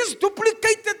 he just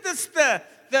duplicated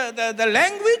the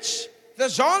language, the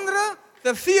genre,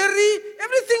 the theory,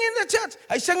 everything in the church.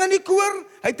 Hy sing in die koor,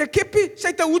 hy het 'n keppie, sy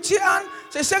het 'n hoedjie aan,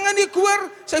 sy sing in die koor,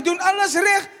 sy doen alles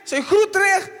reg, sy groet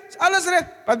reg, alles reg.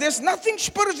 But there's nothing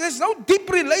spiritual, there's no deep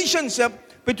relationship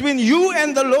between you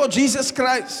and the Lord Jesus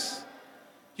Christ.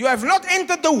 You have not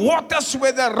entered the waters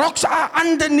where the rocks are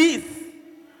underneath.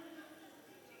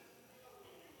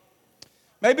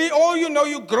 Maybe all you know,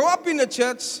 you grow up in a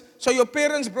church, so your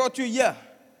parents brought you here.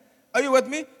 Are you with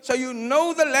me? So you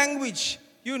know the language,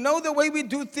 you know the way we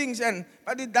do things,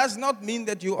 but it does not mean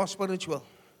that you are spiritual.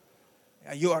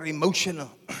 You are emotional.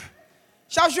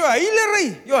 Selfs jou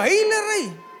heilery.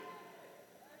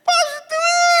 Pastor!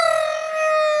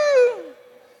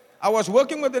 I was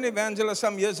working with an evangelist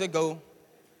some years ago,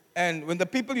 and when the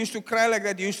people used to cry like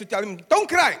that, he used to tell him, don't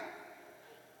cry.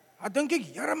 I dink ek,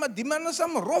 Here, maar die man is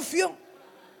am rof jou.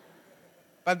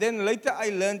 But then later I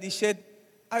learned, he said,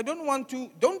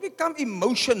 don't become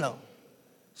emotional,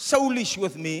 soulish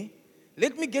with me.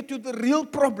 Let me get to the real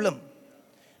problem.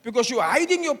 Because you're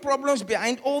hiding your problems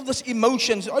behind all these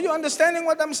emotions. Are you understanding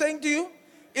what I'm saying to you?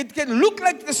 It can look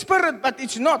like the spirit, but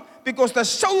it's not. Because the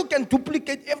soul can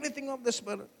duplicate everything of the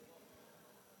spirit.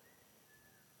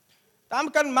 Dan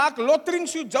kan maak Lotring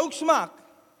so jokes maak.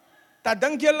 Dan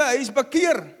dink julle hy is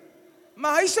bekeer.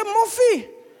 Maar hy's 'n moffie.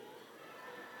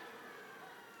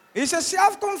 Hy's 'n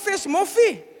self-confessed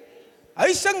moffie.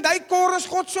 Hy sing daai chorus,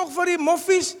 God sorg vir die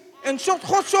moffies en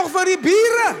God sorg vir die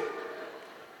bure.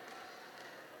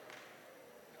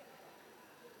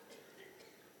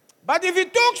 But if he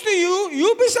talks to you,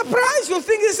 you'll be surprised. You'll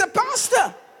think he's a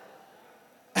pastor.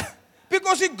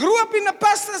 Because he grew up in a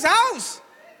pastor's house.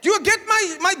 Do you get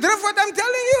my drift what I'm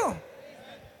telling you?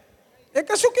 Ek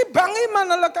is ook nie bang nie, man.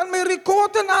 Hulle kan my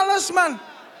record en alles, man.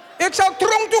 Ek sal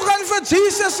tronk toe gaan vir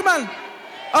Jesus, man.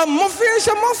 'n moffie is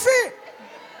 'n moffie.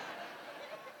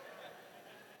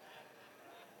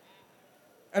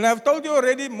 And I've told you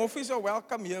already, moffies are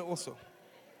welcome here also.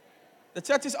 The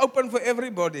church is open for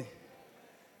everybody.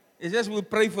 It's just we'll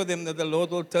pray for them that the Lord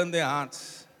will turn their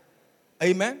hearts.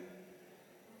 Amen.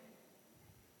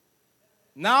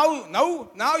 Now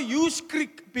you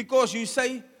skrik because you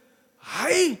say,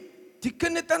 "Hey, die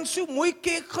kind het dan so mooi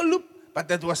kerk geloop, But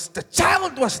the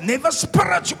child was never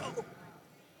spiritual.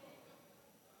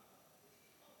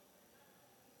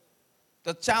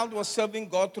 The child was serving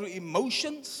God through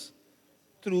emotions,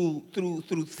 through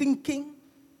thinking.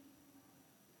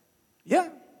 Yeah.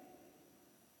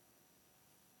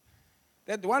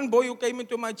 That one boy who came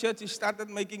into my church, he started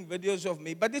making videos of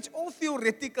me. But it's all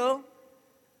theoretical,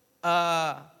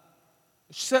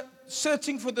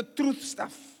 searching for the truth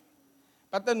stuff.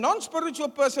 But the non-spiritual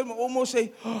person will almost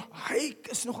say, oh, hy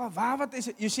is nogal waar wat is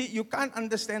it? You see, you can't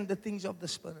understand the things of the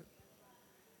Spirit.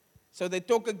 So they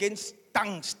talk against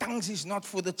tongues. Tongues is not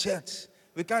for the church.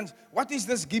 We can't. What is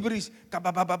this gibberish?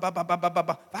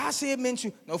 Waar sê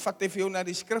mense? Nou vat hy vir jou na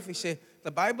die skrif. Hy sê,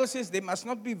 the Bible says there must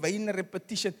not be vain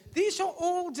repetition. These are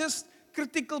all just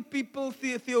critical people,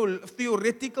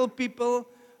 theoretical people.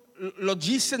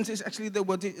 Logicians is actually the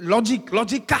word.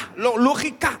 Logika.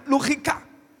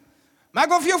 Maar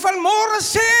ek wil vir jou vanmôre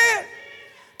sê,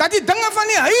 dat die dinge van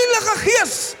die Heilige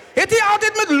Gees, het nie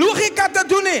altyd met logika te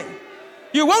doen nie.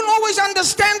 You won't always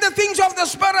understand the things of the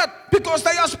Spirit because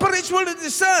they are spiritually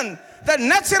discerned. The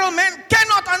natural man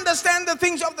cannot understand the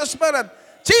things of the Spirit.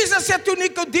 Jesus said to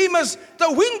Nicodemus,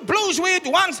 the wind blows where it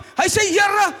wants. Hy sê,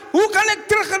 Here, hoe kan ek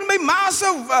terug in my ma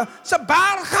se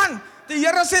baar gaan? Die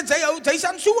Here sê, hy's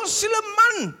aan so 'n slim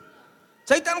man.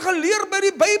 Sy het aan geleer by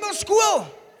die Bybelskool.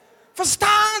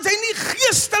 Verstaan jy nie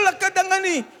geestelike dinge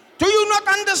nie? Do you not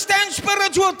understand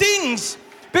spiritual things?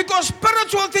 Because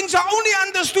spiritual things are only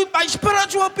understood by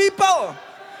spiritual people.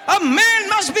 A man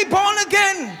must be born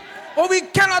again, or we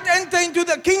cannot enter into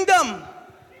the kingdom.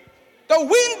 The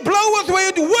wind bloweth where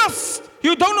it will.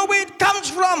 You don't know where it comes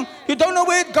from. You don't know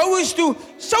where it goes to.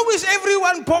 So is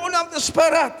everyone born of the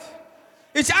Spirit.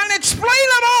 It's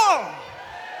unexplainable.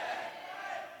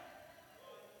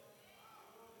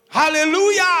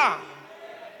 Hallelujah.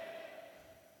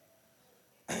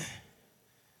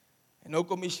 En nou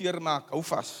kom die seer maak, hou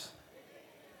vas.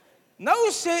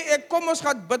 Nou sê ek, kom ons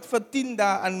gaan bid vir 10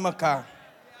 dae aan mekaar.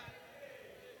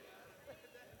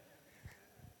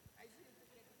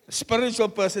 The spiritual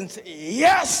person say,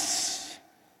 yes.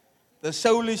 The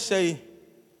soulish say,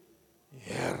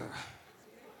 Heer,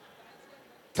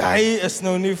 daai is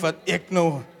nou nie wat ek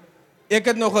nou. Ek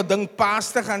het nog 'n ding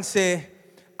pastor gaan sê.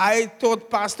 I thought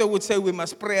pastor would say we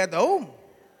must pray at home.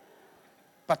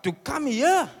 But to come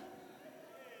here,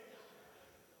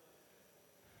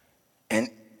 and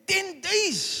 10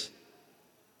 days,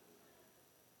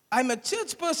 I'm a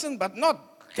church person, but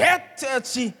not that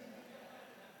churchy.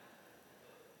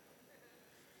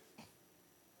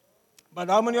 But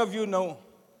how many of you know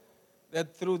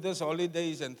that through this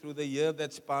holidays and through the year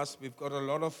that's passed, we've got a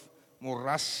lot of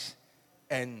morass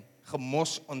and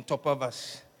gemos on top of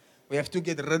us? We have to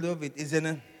get rid of it, isn't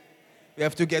it? We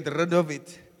have to get rid of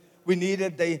it. We need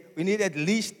at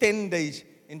least 10 days.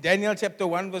 In Daniel chapter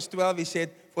 1 verse 12, he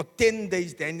said, for 10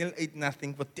 days, Daniel ate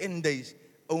nothing. For 10 days,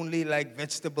 only like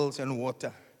vegetables and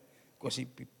water. Because he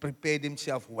prepared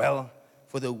himself well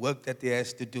for the work that he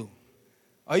has to do.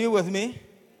 Are you with me?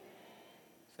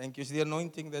 Thank you. It's the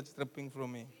anointing that's dripping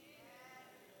from me.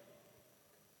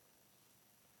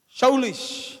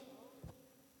 Soulish.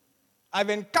 I've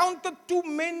encountered too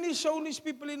many soulish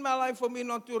people in my life for me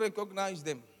not to recognize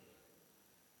them.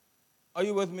 Are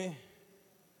you with me?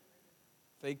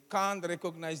 They can't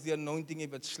recognize the anointing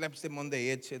if it slaps them on the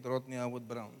head, said Rodney Howard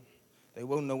Brown. They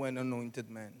won't know an anointed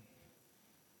man.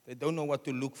 They don't know what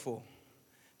to look for.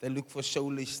 They look for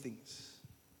soulish things.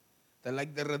 They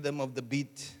like the rhythm of the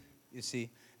beat, you see.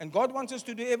 And God wants us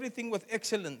to do everything with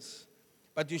excellence.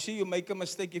 But you see, you make a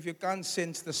mistake if you can't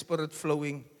sense the Spirit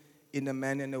flowing in a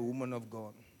man and a woman of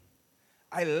God.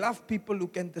 I love people who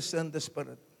can discern the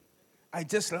Spirit. I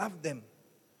just love them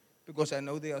because I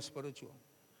know they are spiritual.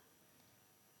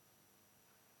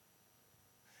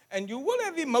 And you will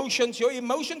have emotions. Your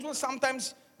emotions will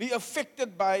sometimes be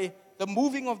affected by the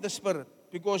moving of the Spirit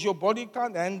because your body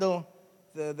can't handle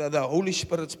the Holy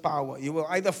Spirit's power. You will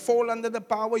either fall under the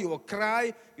power, you will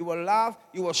cry, you will laugh,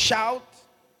 you will shout.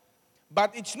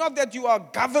 But it's not that you are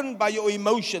governed by your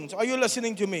emotions. Are you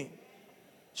listening to me?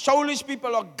 Soulish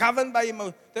people are governed by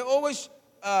emotions. They're always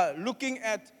looking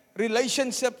at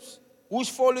relationships, who's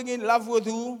falling in love with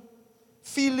who,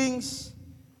 feelings,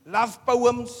 love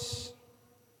poems.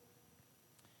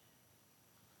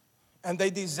 And they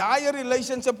desire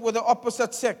relationship with the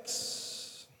opposite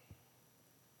sex.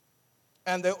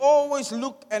 And they always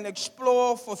look and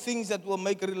explore for things that will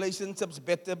make relationships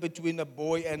better between a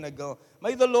boy and a girl.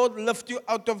 May the Lord lift you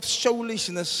out of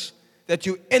soulishness that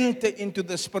you enter into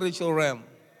the spiritual realm.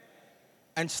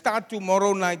 And start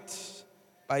tomorrow night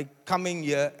by coming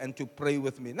here and to pray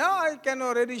with me. Now I can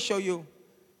already show you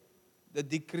the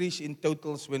decrease in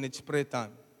totals when it's prayer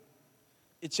time.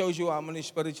 It shows you how many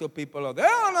spiritual people are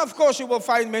there. And of course, you will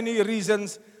find many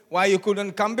reasons why you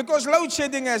couldn't come. Because load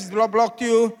shedding has blocked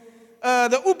you.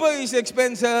 The Uber is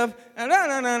expensive. And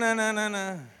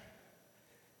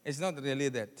It's not really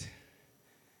that.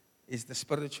 It's the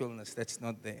spiritualness that's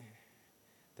not there.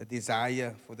 The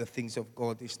desire for the things of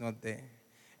God is not there.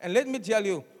 And let me tell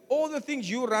you, all the things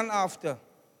you run after,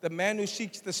 the man who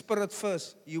seeks the Spirit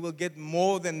first, you will get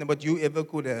more than what you ever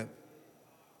could have.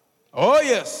 Oh,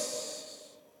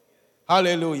 yes.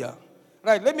 Hallelujah.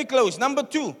 Right, let me close. Number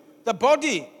 2, the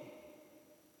body.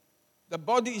 The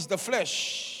body is the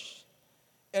flesh.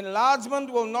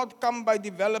 Enlargement will not come by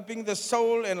developing the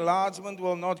soul. Enlargement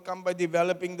will not come by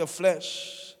developing the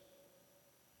flesh.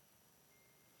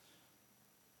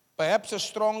 Perhaps a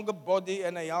stronger body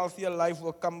and a healthier life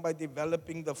will come by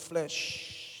developing the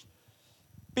flesh.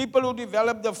 People who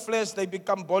develop the flesh, they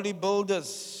become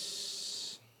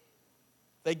bodybuilders.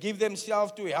 They give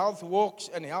themselves to health walks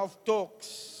and health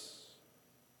talks.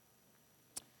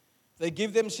 They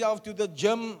give themselves to the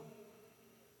gym,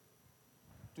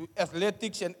 to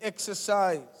athletics and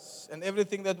exercise, and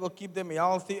everything that will keep them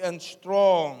healthy and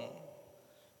strong.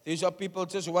 These are people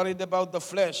just worried about the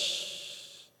flesh.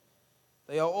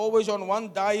 They are always on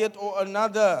one diet or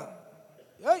another.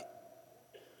 Yay.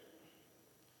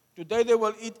 Today they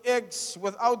will eat eggs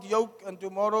without yolk, and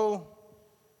tomorrow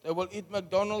they will eat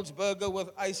McDonald's burger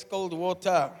with ice cold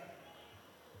water.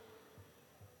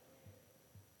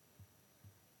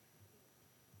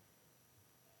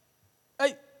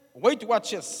 Hey, Weight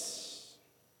Watchers.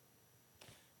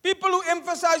 People who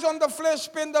emphasize on the flesh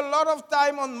spend a lot of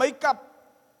time on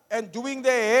makeup and doing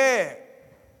their hair.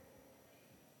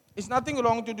 It's nothing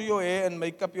wrong to do your hair and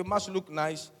makeup. You must look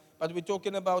nice. But we're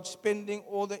talking about spending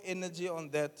all the energy on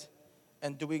that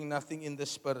and doing nothing in the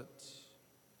spirit.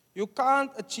 You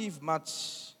can't achieve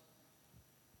much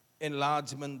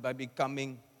enlargement by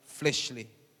becoming fleshly.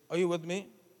 Are you with me?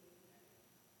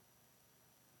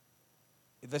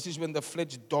 This is when the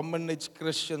flesh dominates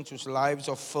Christians whose lives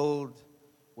are filled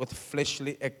with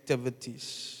fleshly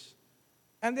activities.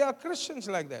 And there are Christians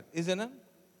like that, isn't it?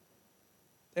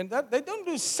 And that they don't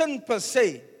do sin per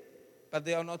se, but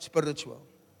they are not spiritual.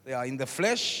 They are in the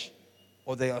flesh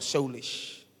or they are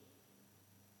soulish.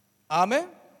 Amen?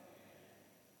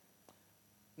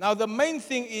 Now the main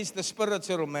thing is the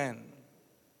spiritual man,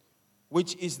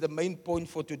 which is the main point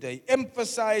for today.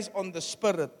 Emphasize on the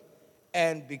spirit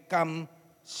and become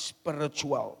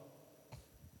spiritual.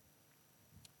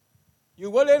 You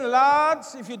will enlarge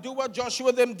if you do what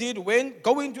Joshua them did.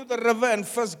 Go into the river and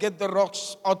first get the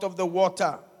rocks out of the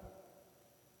water.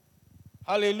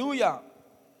 Hallelujah.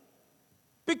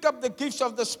 Pick up the gifts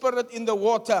of the Spirit in the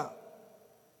water.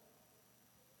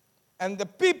 And the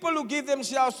people who give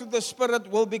themselves to the Spirit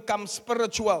will become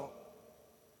spiritual.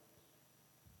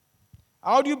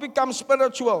 How do you become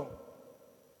spiritual?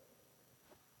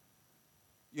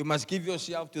 You must give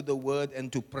yourself to the Word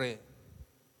and to prayer.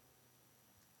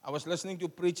 I was listening to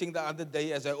preaching the other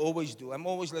day, as I always do. I'm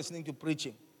always listening to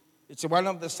preaching. It's one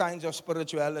of the signs of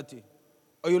spirituality.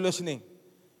 Are you listening?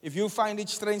 If you find it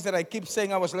strange that I keep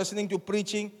saying I was listening to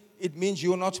preaching, it means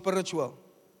you're not spiritual.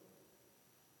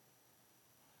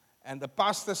 And the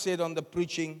pastor said on the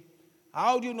preaching,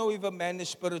 how do you know if a man is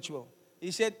spiritual? He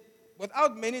said,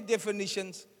 without many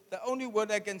definitions, the only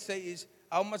word I can say is,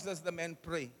 how much does the man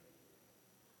pray?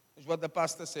 Is what the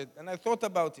pastor said. And I thought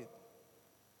about it.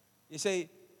 He said,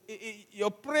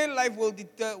 your prayer life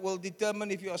will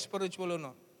determine if you are spiritual or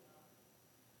not.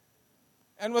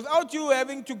 And without you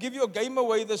having to give your game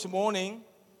away this morning,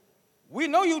 we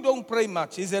know you don't pray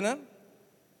much, isn't it?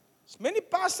 Many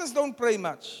pastors don't pray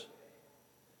much.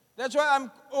 That's why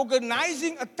I'm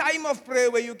organizing a time of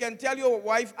prayer where you can tell your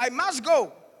wife, I must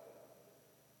go.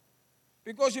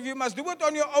 Because if you must do it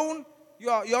on your own,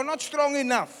 you're not strong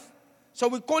enough. So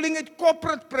we're calling it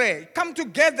corporate prayer. Come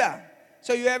together.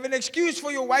 So you have an excuse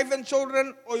for your wife and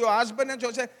children or your husband and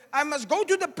children. Say, I must go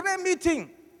to the prayer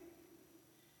meeting.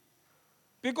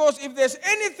 Because if there's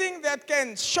anything that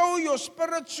can show your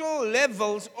spiritual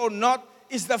levels or not,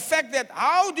 is the fact that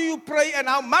how do you pray and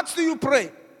how much do you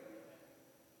pray?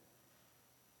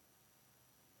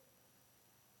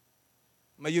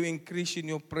 May you increase in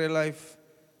your prayer life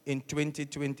in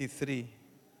 2023.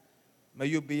 May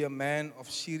you be a man of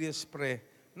serious prayer.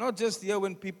 Not just here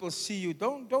when people see you.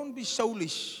 Don't be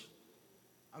soulish.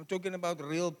 I'm talking about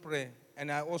real prayer.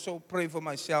 And I also pray for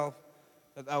myself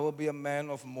that I will be a man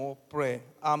of more prayer.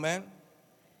 Amen.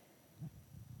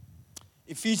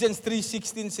 Ephesians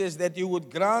 3:16 says that He would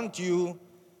grant you,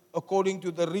 according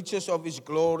to the riches of His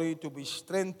glory, to be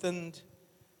strengthened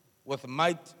with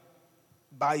might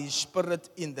by His Spirit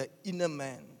in the inner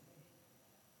man.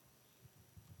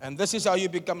 And this is how you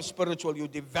become spiritual. You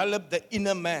develop the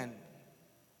inner man,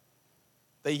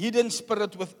 the hidden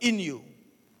spirit within you,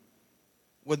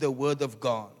 with the Word of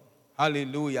God.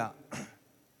 Hallelujah.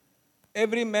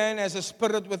 Every man has a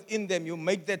spirit within them. You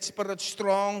make that spirit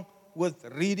strong with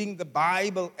reading the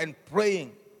Bible and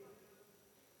praying.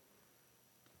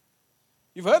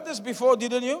 You've heard this before,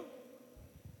 didn't you?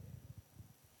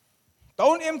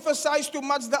 Don't emphasize too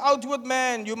much the outward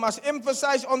man. You must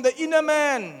emphasize on the inner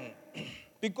man.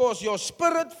 Because your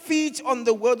spirit feeds on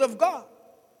the Word of God.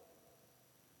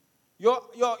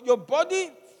 Your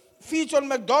body feeds on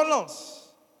McDonald's.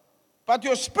 But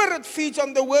your spirit feeds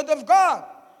on the Word of God.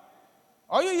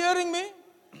 Are you hearing me?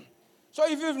 So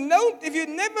if you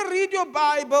never read your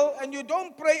Bible and you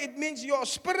don't pray, it means your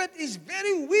spirit is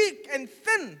very weak and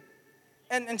thin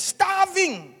and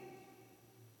starving.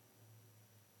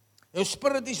 Your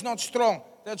spirit is not strong.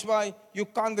 That's why you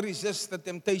can't resist the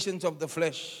temptations of the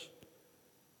flesh.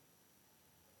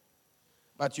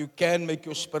 But you can make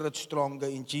your spirit stronger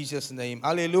in Jesus' name.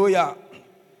 Hallelujah.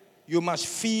 You must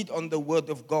feed on the Word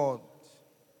of God.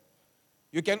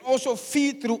 You can also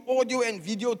feed through audio and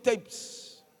video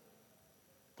tapes.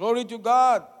 Glory to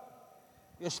God.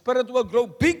 Your spirit will grow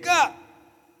bigger.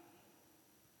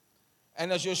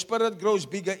 And as your spirit grows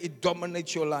bigger, it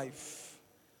dominates your life.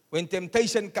 When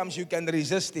temptation comes, you can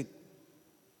resist it.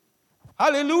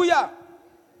 Hallelujah.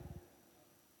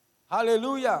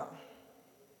 Hallelujah.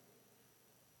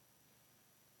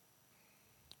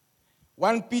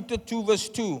 1 Peter 2 verse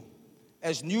 2.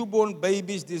 As newborn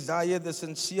babies desire the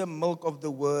sincere milk of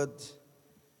the word,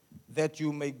 that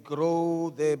you may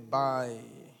grow thereby.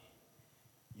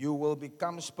 You will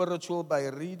become spiritual by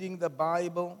reading the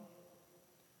Bible,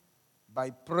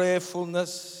 by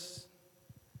prayerfulness,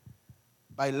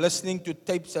 by listening to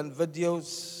tapes and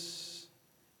videos,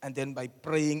 and then by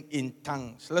praying in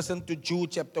tongues. Listen to Jude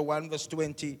chapter 1 verse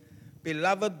 20.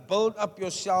 Beloved, build up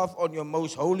yourself on your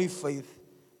most holy faith,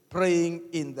 praying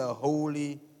in the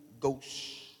Holy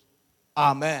Ghost.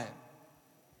 Amen.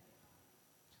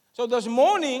 So this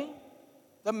morning,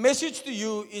 the message to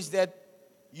you is that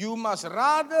you must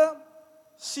rather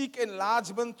seek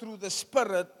enlargement through the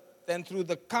Spirit than through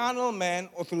the carnal man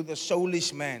or through the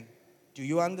soulish man. Do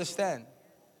you understand?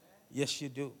 Yes, you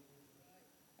do.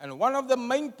 And one of the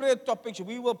main prayer topics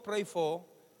we will pray for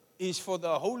is for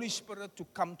the Holy Spirit to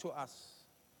come to us.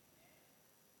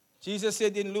 Jesus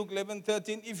said in Luke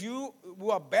 11:13, if you who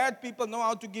are bad people know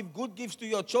how to give good gifts to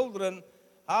your children,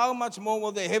 how much more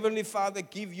will the Heavenly Father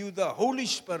give you the Holy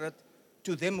Spirit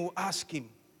to them who ask Him?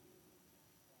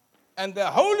 And the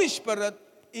Holy Spirit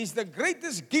is the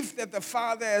greatest gift that the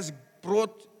Father has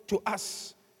brought to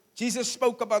us. Jesus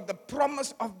spoke about the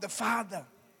promise of the Father.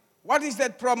 What is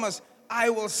that promise? I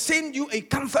will send you a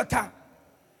comforter.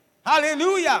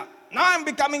 Hallelujah. Now I'm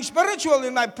becoming spiritual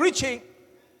in my preaching.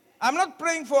 I'm not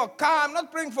praying for a car. I'm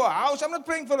not praying for a house. I'm not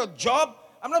praying for a job.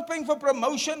 I'm not praying for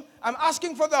promotion. I'm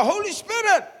asking for the Holy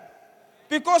Spirit.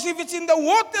 Because if it's in the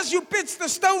waters you pitch the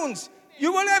stones,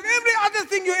 you will have every other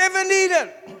thing you ever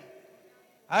needed.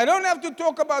 I don't have to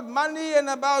talk about money and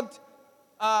about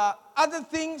other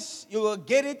things. You will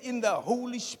get it in the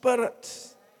Holy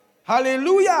Spirit.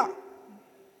 Hallelujah.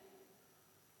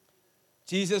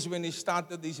 Jesus, when He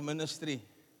started His ministry,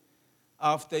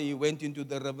 after He went into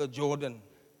the river Jordan,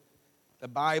 the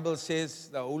Bible says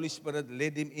the Holy Spirit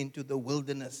led Him into the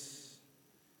wilderness.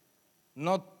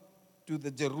 Not to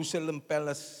the Jerusalem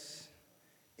palace,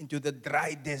 into the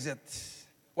dry desert.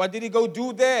 What did He go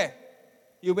do there?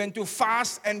 He went to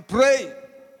fast and pray.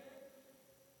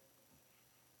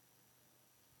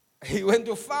 He went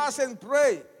to fast and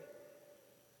pray.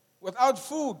 Without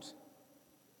food,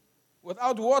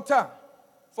 without water,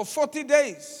 for 40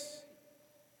 days.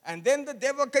 And then the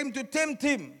devil came to tempt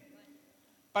Him.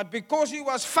 But because he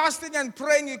was fasting and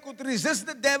praying, he could resist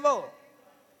the devil.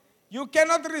 You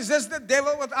cannot resist the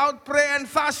devil without prayer and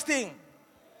fasting.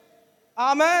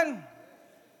 Amen.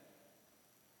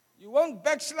 You won't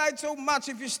backslide so much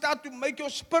if you start to make your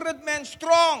spirit man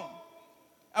strong.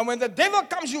 And when the devil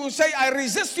comes, you will say, I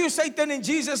resist you, Satan, in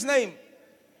Jesus' name.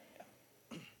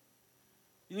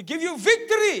 He'll give you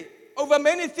victory over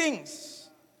many things.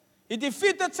 He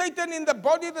defeated Satan in the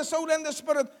body, the soul, and the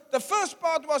spirit. The first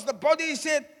part was the body. He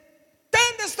said,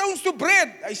 turn the stones to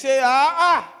bread. I say,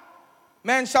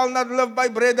 man shall not live by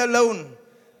bread alone,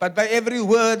 but by every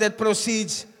word that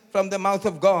proceeds from the mouth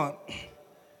of God.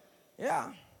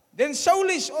 Yeah. Then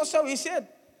soulish also, he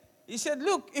said,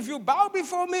 look, if you bow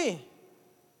before me,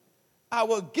 I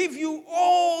will give you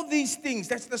all these things.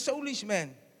 That's the soulish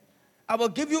man. I will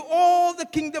give you all the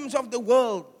kingdoms of the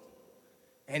world.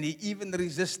 And he even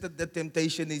resisted the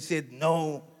temptation. He said,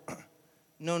 no.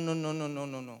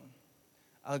 No.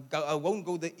 I won't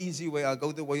go the easy way. I'll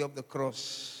go the way of the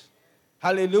cross.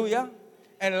 Hallelujah.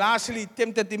 And lastly, he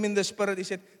tempted him in the spirit. He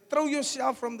said, throw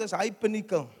yourself from this high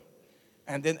pinnacle.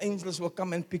 And then angels will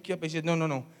come and pick you up. He said,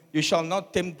 no. You shall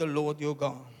not tempt the Lord your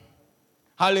God.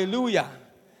 Hallelujah.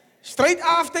 Straight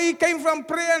after he came from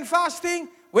prayer and fasting,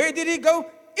 where did he go?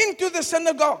 Into the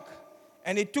synagogue.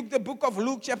 And he took the book of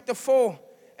Luke chapter 4.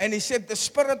 And he said, the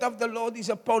Spirit of the Lord is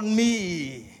upon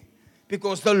me.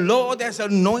 Because the Lord has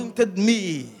anointed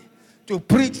me to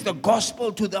preach the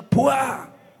gospel to the poor.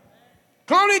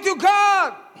 Glory to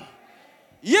God.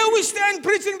 Here we stand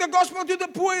preaching the gospel to the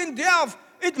poor in Delft.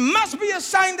 It must be a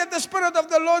sign that the Spirit of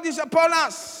the Lord is upon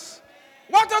us.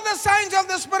 What are the signs of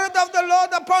the Spirit of the Lord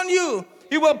upon you?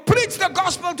 He will preach the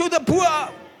gospel to the poor.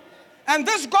 And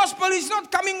this gospel is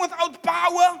not coming without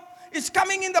power. It's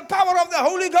coming in the power of the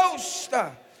Holy Ghost.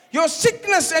 Your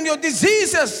sickness and your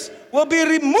diseases will be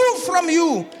removed from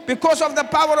you because of the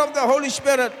power of the Holy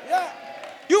Spirit. Yeah.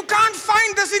 You can't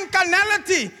find this in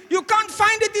carnality. You can't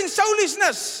find it in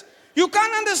soulishness. You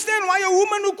can't understand why a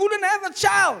woman who couldn't have a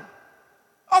child,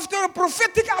 after a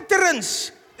prophetic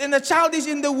utterance, then the child is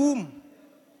in the womb.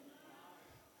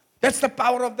 That's the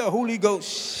power of the Holy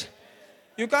Ghost.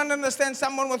 You can't understand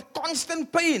someone with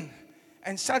constant pain,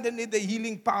 and suddenly the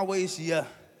healing power is here.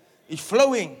 It's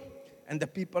flowing, and the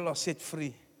people are set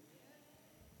free.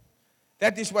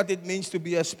 That is what it means to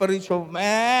be a spiritual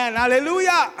man.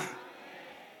 Hallelujah.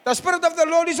 The Spirit of the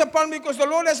Lord is upon me because the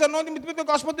Lord has anointed me with the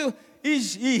gospel. He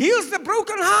heals the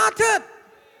brokenhearted.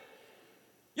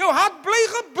 Jou hart bly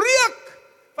gebreek,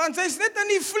 want sy's net in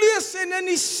die vlees en in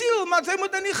die siel, maar sy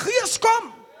moet in die gees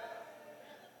kom.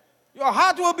 Your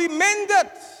heart will be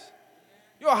mended.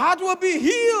 Your heart will be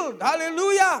healed.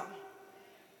 Hallelujah.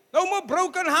 No more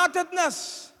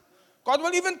brokenheartedness. God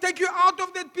will even take you out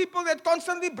of that people that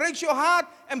constantly breaks your heart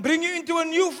and bring you into a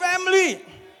new family.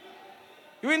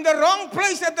 You're in the wrong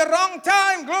place at the wrong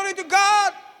time. Glory to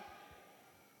God.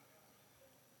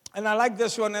 And I like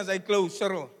this one as I close,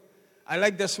 Cyril. I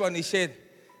like this one. He said,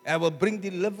 I will bring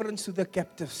deliverance to the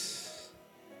captives.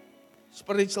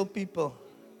 Spiritual people.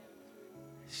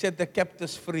 Set the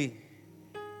captives free.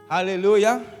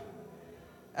 Hallelujah.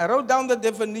 I wrote down the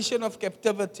definition of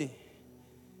captivity.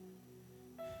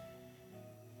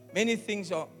 Many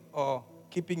things are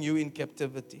keeping you in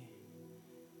captivity.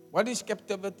 What is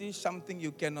captivity? Something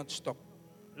you cannot stop.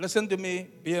 Listen to me,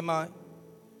 BMI.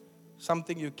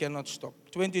 Something you cannot stop.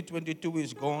 2022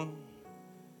 is gone,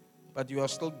 but you are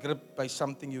still gripped by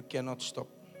something you cannot stop.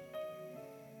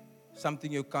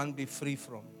 Something you can't be free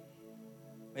from.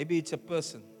 Maybe it's a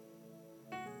person.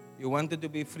 You wanted to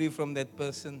be free from that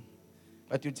person,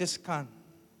 but you just can't.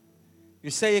 You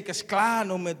say, ek is klaar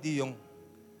nou met die jong.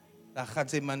 Dan gaan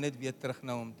sy maar net weer terug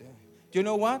na hom toe. Do you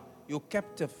know what? You're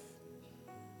captive.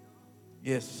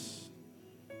 Yes.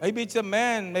 Maybe it's a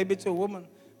man, maybe it's a woman,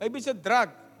 maybe it's a drug.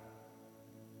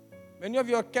 Many of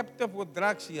you are captive with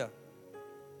drugs here.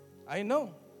 I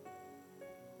know.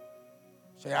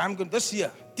 Say, I'm going this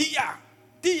year.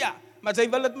 Tia. Maar sy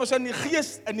wil dit mos in die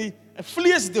gees, in die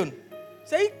vlees doen.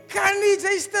 Sy kan nie,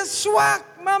 sy is te swak,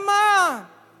 mama.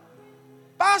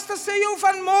 Pastor sê jou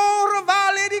vanmôre, waar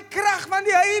lê die krag van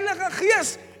die Heilige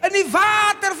Gees in die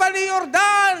water van die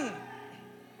Jordaan?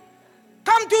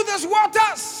 Come to these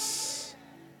waters.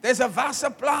 There's a vast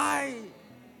supply.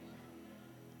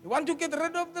 You want to get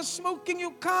rid of the smoking,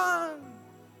 you can't.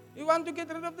 You want to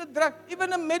get rid of the drug, even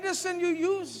the medicine you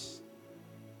use.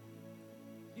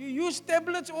 You use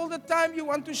tablets all the time, you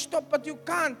want to stop, but you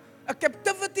can't. A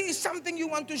captivity is something you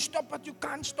want to stop, but you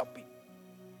can't stop it.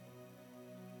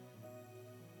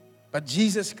 But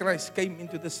Jesus Christ came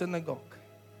into the synagogue.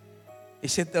 He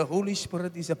said, the Holy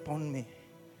Spirit is upon me.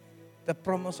 The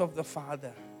promise of the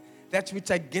Father. That's which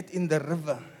I get in the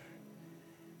river.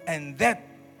 And that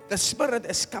the Spirit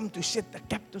has come to set the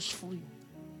captives free.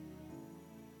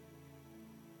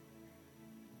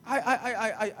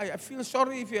 I feel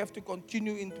sorry if you have to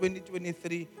continue in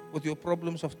 2023 with your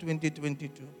problems of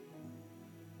 2022.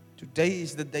 Today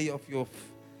is the day of your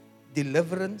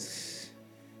deliverance.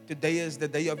 Today is the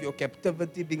day of your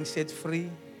captivity being set free.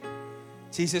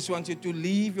 Jesus wants you to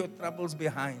leave your troubles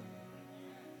behind.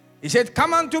 He said,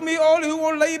 come unto me all who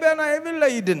are labor and are heavy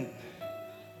laden.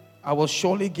 I will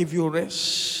surely give you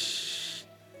rest.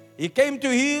 He came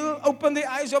to heal, open the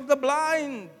eyes of the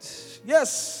blind.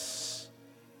 Yes.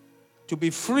 To be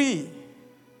free.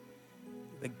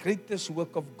 The greatest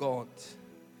work of God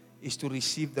is to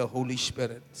receive the Holy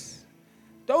Spirit.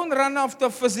 Don't run after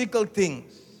physical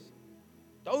things.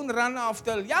 Don't run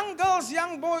after young girls,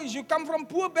 young boys. You come from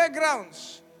poor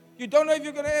backgrounds. You don't know if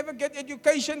you're going to ever get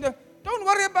education. Don't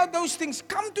worry about those things.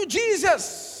 Come to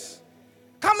Jesus.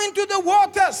 Come into the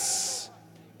waters.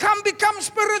 Come become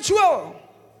spiritual.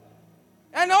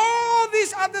 And all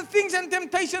these other things and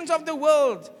temptations of the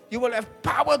world, you will have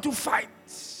power to fight.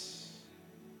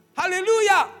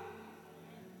 Hallelujah.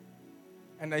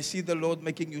 And I see the Lord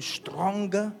making you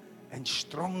stronger and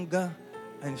stronger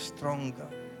and stronger.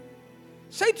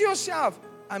 Say to yourself,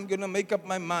 I'm going to make up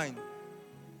my mind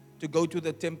to go to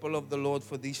the temple of the Lord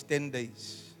for these 10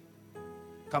 days.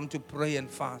 Come to pray and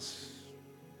fast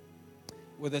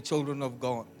with the children of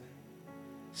God.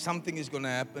 Something is going to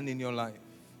happen in your life.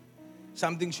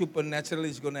 Something supernatural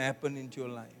is going to happen into your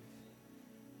life.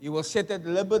 You will set at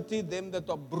liberty them that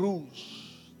are bruised.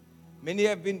 Many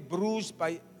have been bruised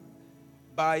by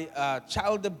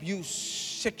child abuse,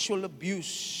 sexual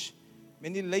abuse.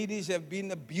 Many ladies have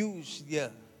been abused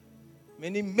here.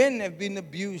 Many men have been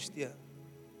abused here.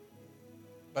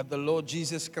 But the Lord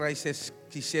Jesus Christ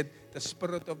He said, the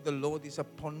Spirit of the Lord is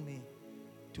upon me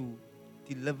to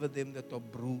deliver them that are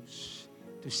bruised,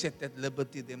 to set at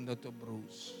liberty them that are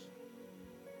bruised.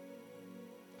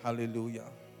 Hallelujah.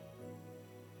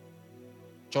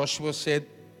 Joshua said,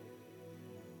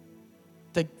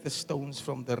 take the stones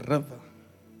from the river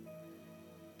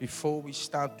before we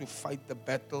start to fight the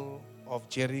battle of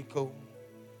Jericho,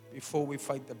 before we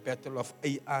fight the battle of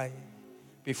Ai,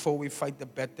 before we fight the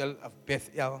battle of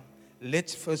Bethel.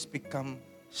 Let's first become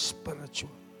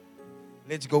spiritual.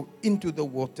 Let's go into the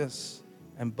waters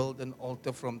and build an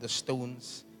altar from the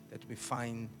stones that we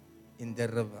find in the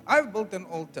river. I've built an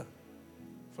altar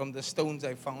from the stones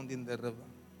I found in the river.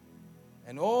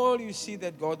 And all you see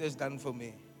that God has done for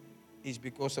me is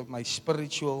because of my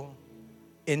spiritual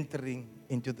entering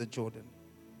into the Jordan.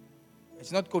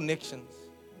 It's not connections.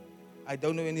 I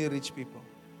don't know any rich people.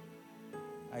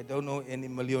 I don't know any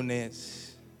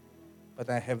millionaires. But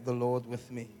I have the Lord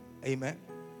with me. Amen.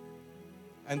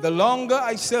 And the longer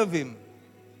I serve Him,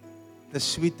 the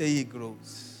sweeter He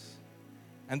grows.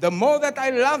 And the more that I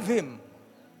love Him,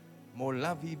 more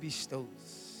love He bestows.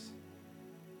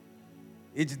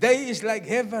 Each day is like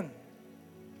heaven.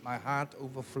 My heart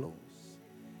overflows.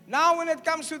 Now when it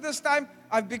comes to this time,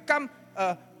 I've become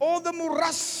all the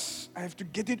morass. I have to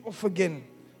get it off again.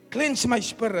 Cleanse my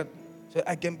spirit so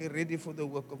I can be ready for the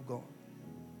work of God.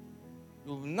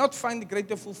 You will not find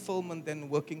greater fulfillment than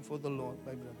working for the Lord,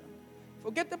 my brother.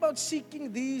 Forget about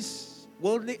seeking these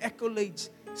worldly accolades.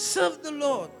 Serve the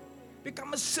Lord.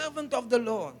 Become a servant of the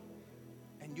Lord.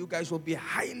 And you guys will be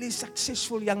highly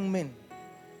successful young men,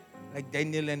 like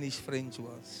Daniel and his friends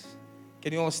was.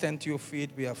 Can you all stand to your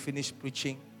feet? We are finished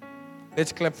preaching.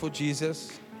 Let's clap for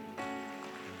Jesus.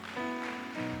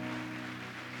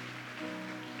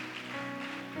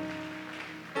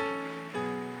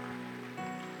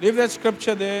 Leave that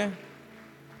scripture there.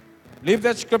 Leave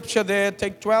that scripture there.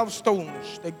 Take 12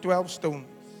 stones. Take 12 stones.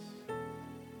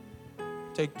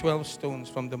 Take 12 stones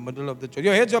from the middle of the church.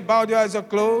 Your heads are bowed, your eyes are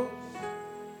closed.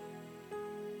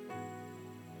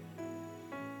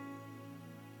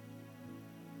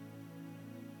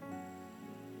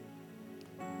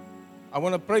 I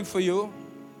want to pray for you.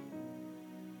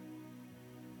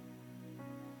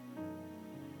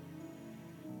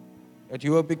 That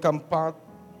you will become part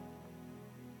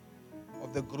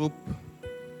of the group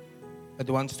that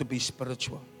wants to be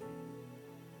spiritual.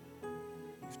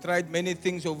 You've tried many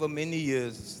things over many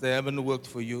years. They haven't worked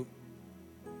for you.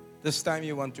 This time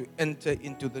you want to enter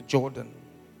into the Jordan.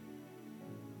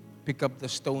 Pick up the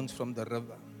stones from the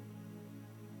river.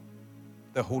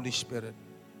 The Holy Spirit.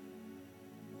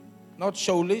 Not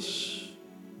soulish,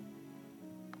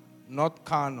 not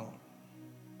carnal,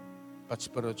 but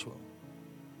spiritual.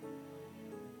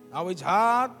 Now it's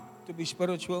hard to be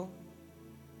spiritual,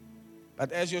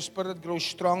 but as your spirit grows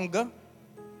stronger,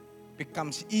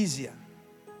 becomes easier.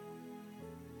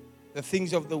 The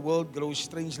things of the world grow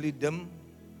strangely dim.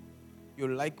 You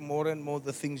like more and more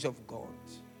the things of God.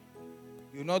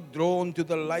 You're not drawn to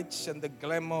the lights and the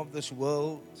glamour of this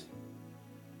world.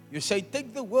 You say,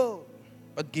 take the world,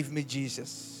 but give me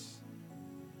Jesus.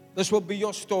 This will be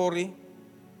your story,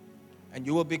 and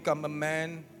you will become a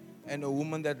man and a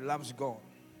woman that loves God.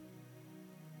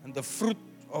 And the fruit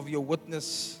of your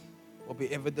witness will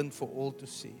be evident for all to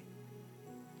see.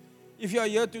 If you are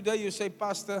here today, you say,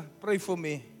 Pastor, pray for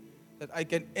me that I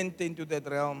can enter into that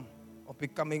realm of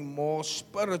becoming more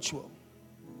spiritual.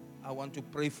 I want to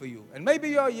pray for you. And maybe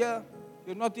you are here,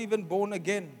 you're not even born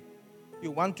again. You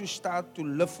want to start to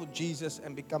live for Jesus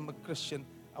and become a Christian.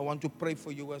 I want to pray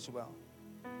for you as well.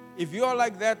 If you are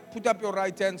like that, put up your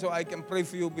right hand so I can pray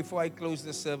for you before I close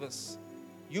the service.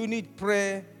 You need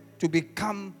prayer to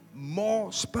become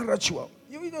more spiritual.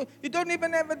 You don't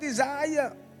even have a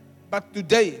desire. But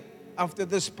today, after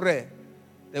this prayer,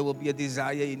 there will be a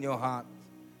desire in your heart.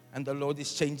 And the Lord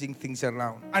is changing things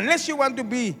around. Unless you want to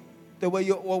be the way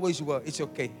you always were, it's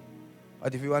okay.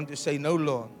 But if you want to say, no,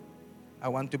 Lord, I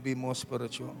want to be more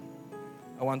spiritual.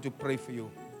 I want to pray for you.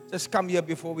 Just come here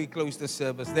before we close the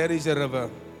service. There is a river.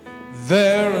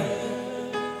 There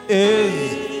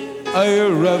is a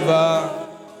river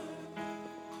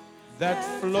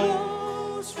that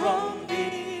flows from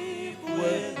deep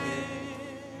within.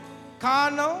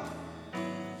 Carnal,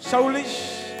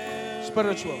 soulish,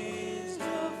 spiritual.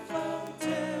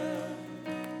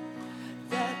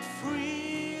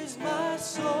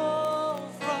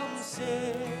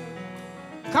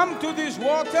 Come to these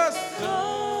waters.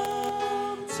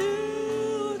 Come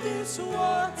to this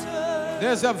water.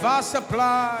 There's a vast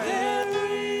supply. There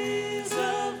is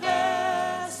a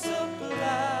vast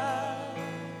supply.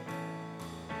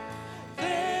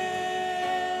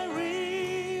 There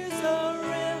is a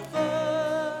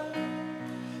river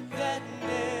that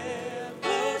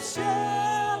never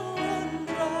shall run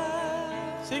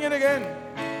dry. Sing it again.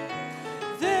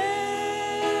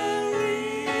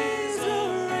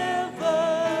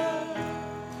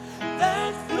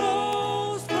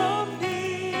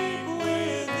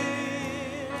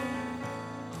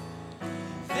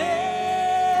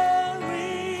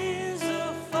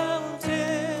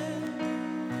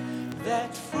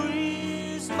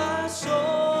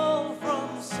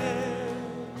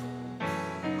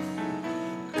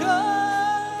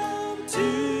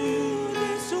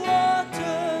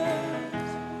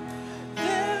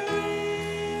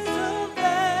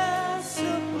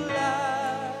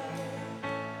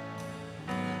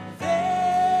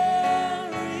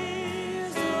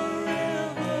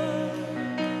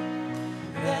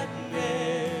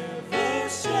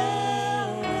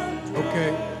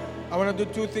 Do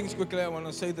two things quickly. I want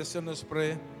to say the sinner's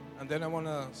prayer, and then I want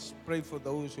to pray for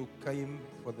those who came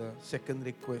for the second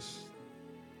request.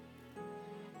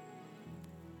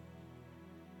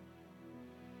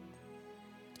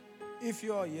 If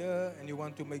you are here and you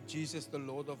want to make Jesus the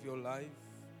Lord of your life,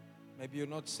 maybe you're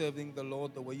not serving the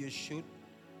Lord the way you should,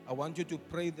 I want you to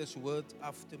pray this word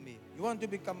after me. You want to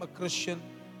become a Christian,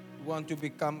 you want to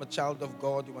become a child of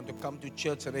God, you want to come to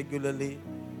church regularly,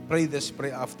 pray this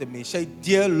prayer after me. Say,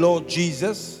 dear Lord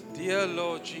Jesus. Dear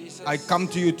Lord Jesus. I come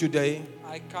to you today.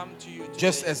 I come to you today.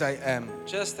 Just as I am.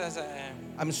 Just as I am.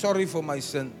 I'm sorry for my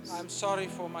sins. I'm sorry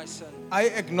for my sin. I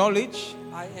acknowledge.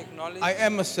 I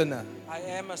am a sinner. I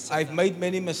am a sinner. I've made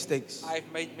many mistakes. I've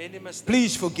made many mistakes.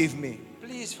 Please forgive me.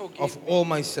 Please forgive of me. all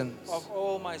my sins. Of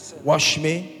all my sins. Wash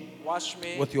me. Wash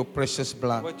me. With your precious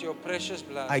blood. With your precious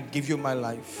blood. I give you my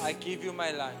life. I give you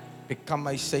my life. Become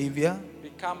my Savior.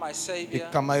 Become my Savior.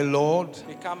 Become my Lord.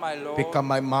 Become my Lord. Become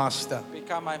my Master.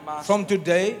 Become my Master. From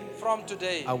today,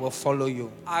 I will follow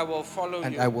you. I will follow you.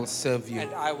 And I will serve you.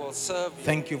 And I will serve you.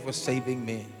 Thank you for saving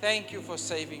me. Thank you for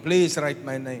saving me. Please write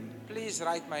my name. Please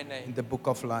write my name. In the book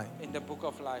of life. In the book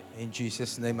of life. In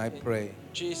Jesus' name I pray.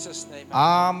 In Jesus' name.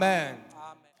 Amen.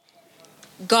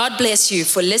 God bless you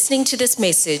for listening to this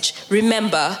message.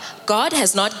 Remember, God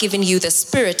has not given you the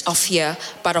spirit of fear,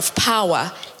 but of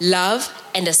power, love,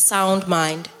 and a sound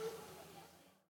mind.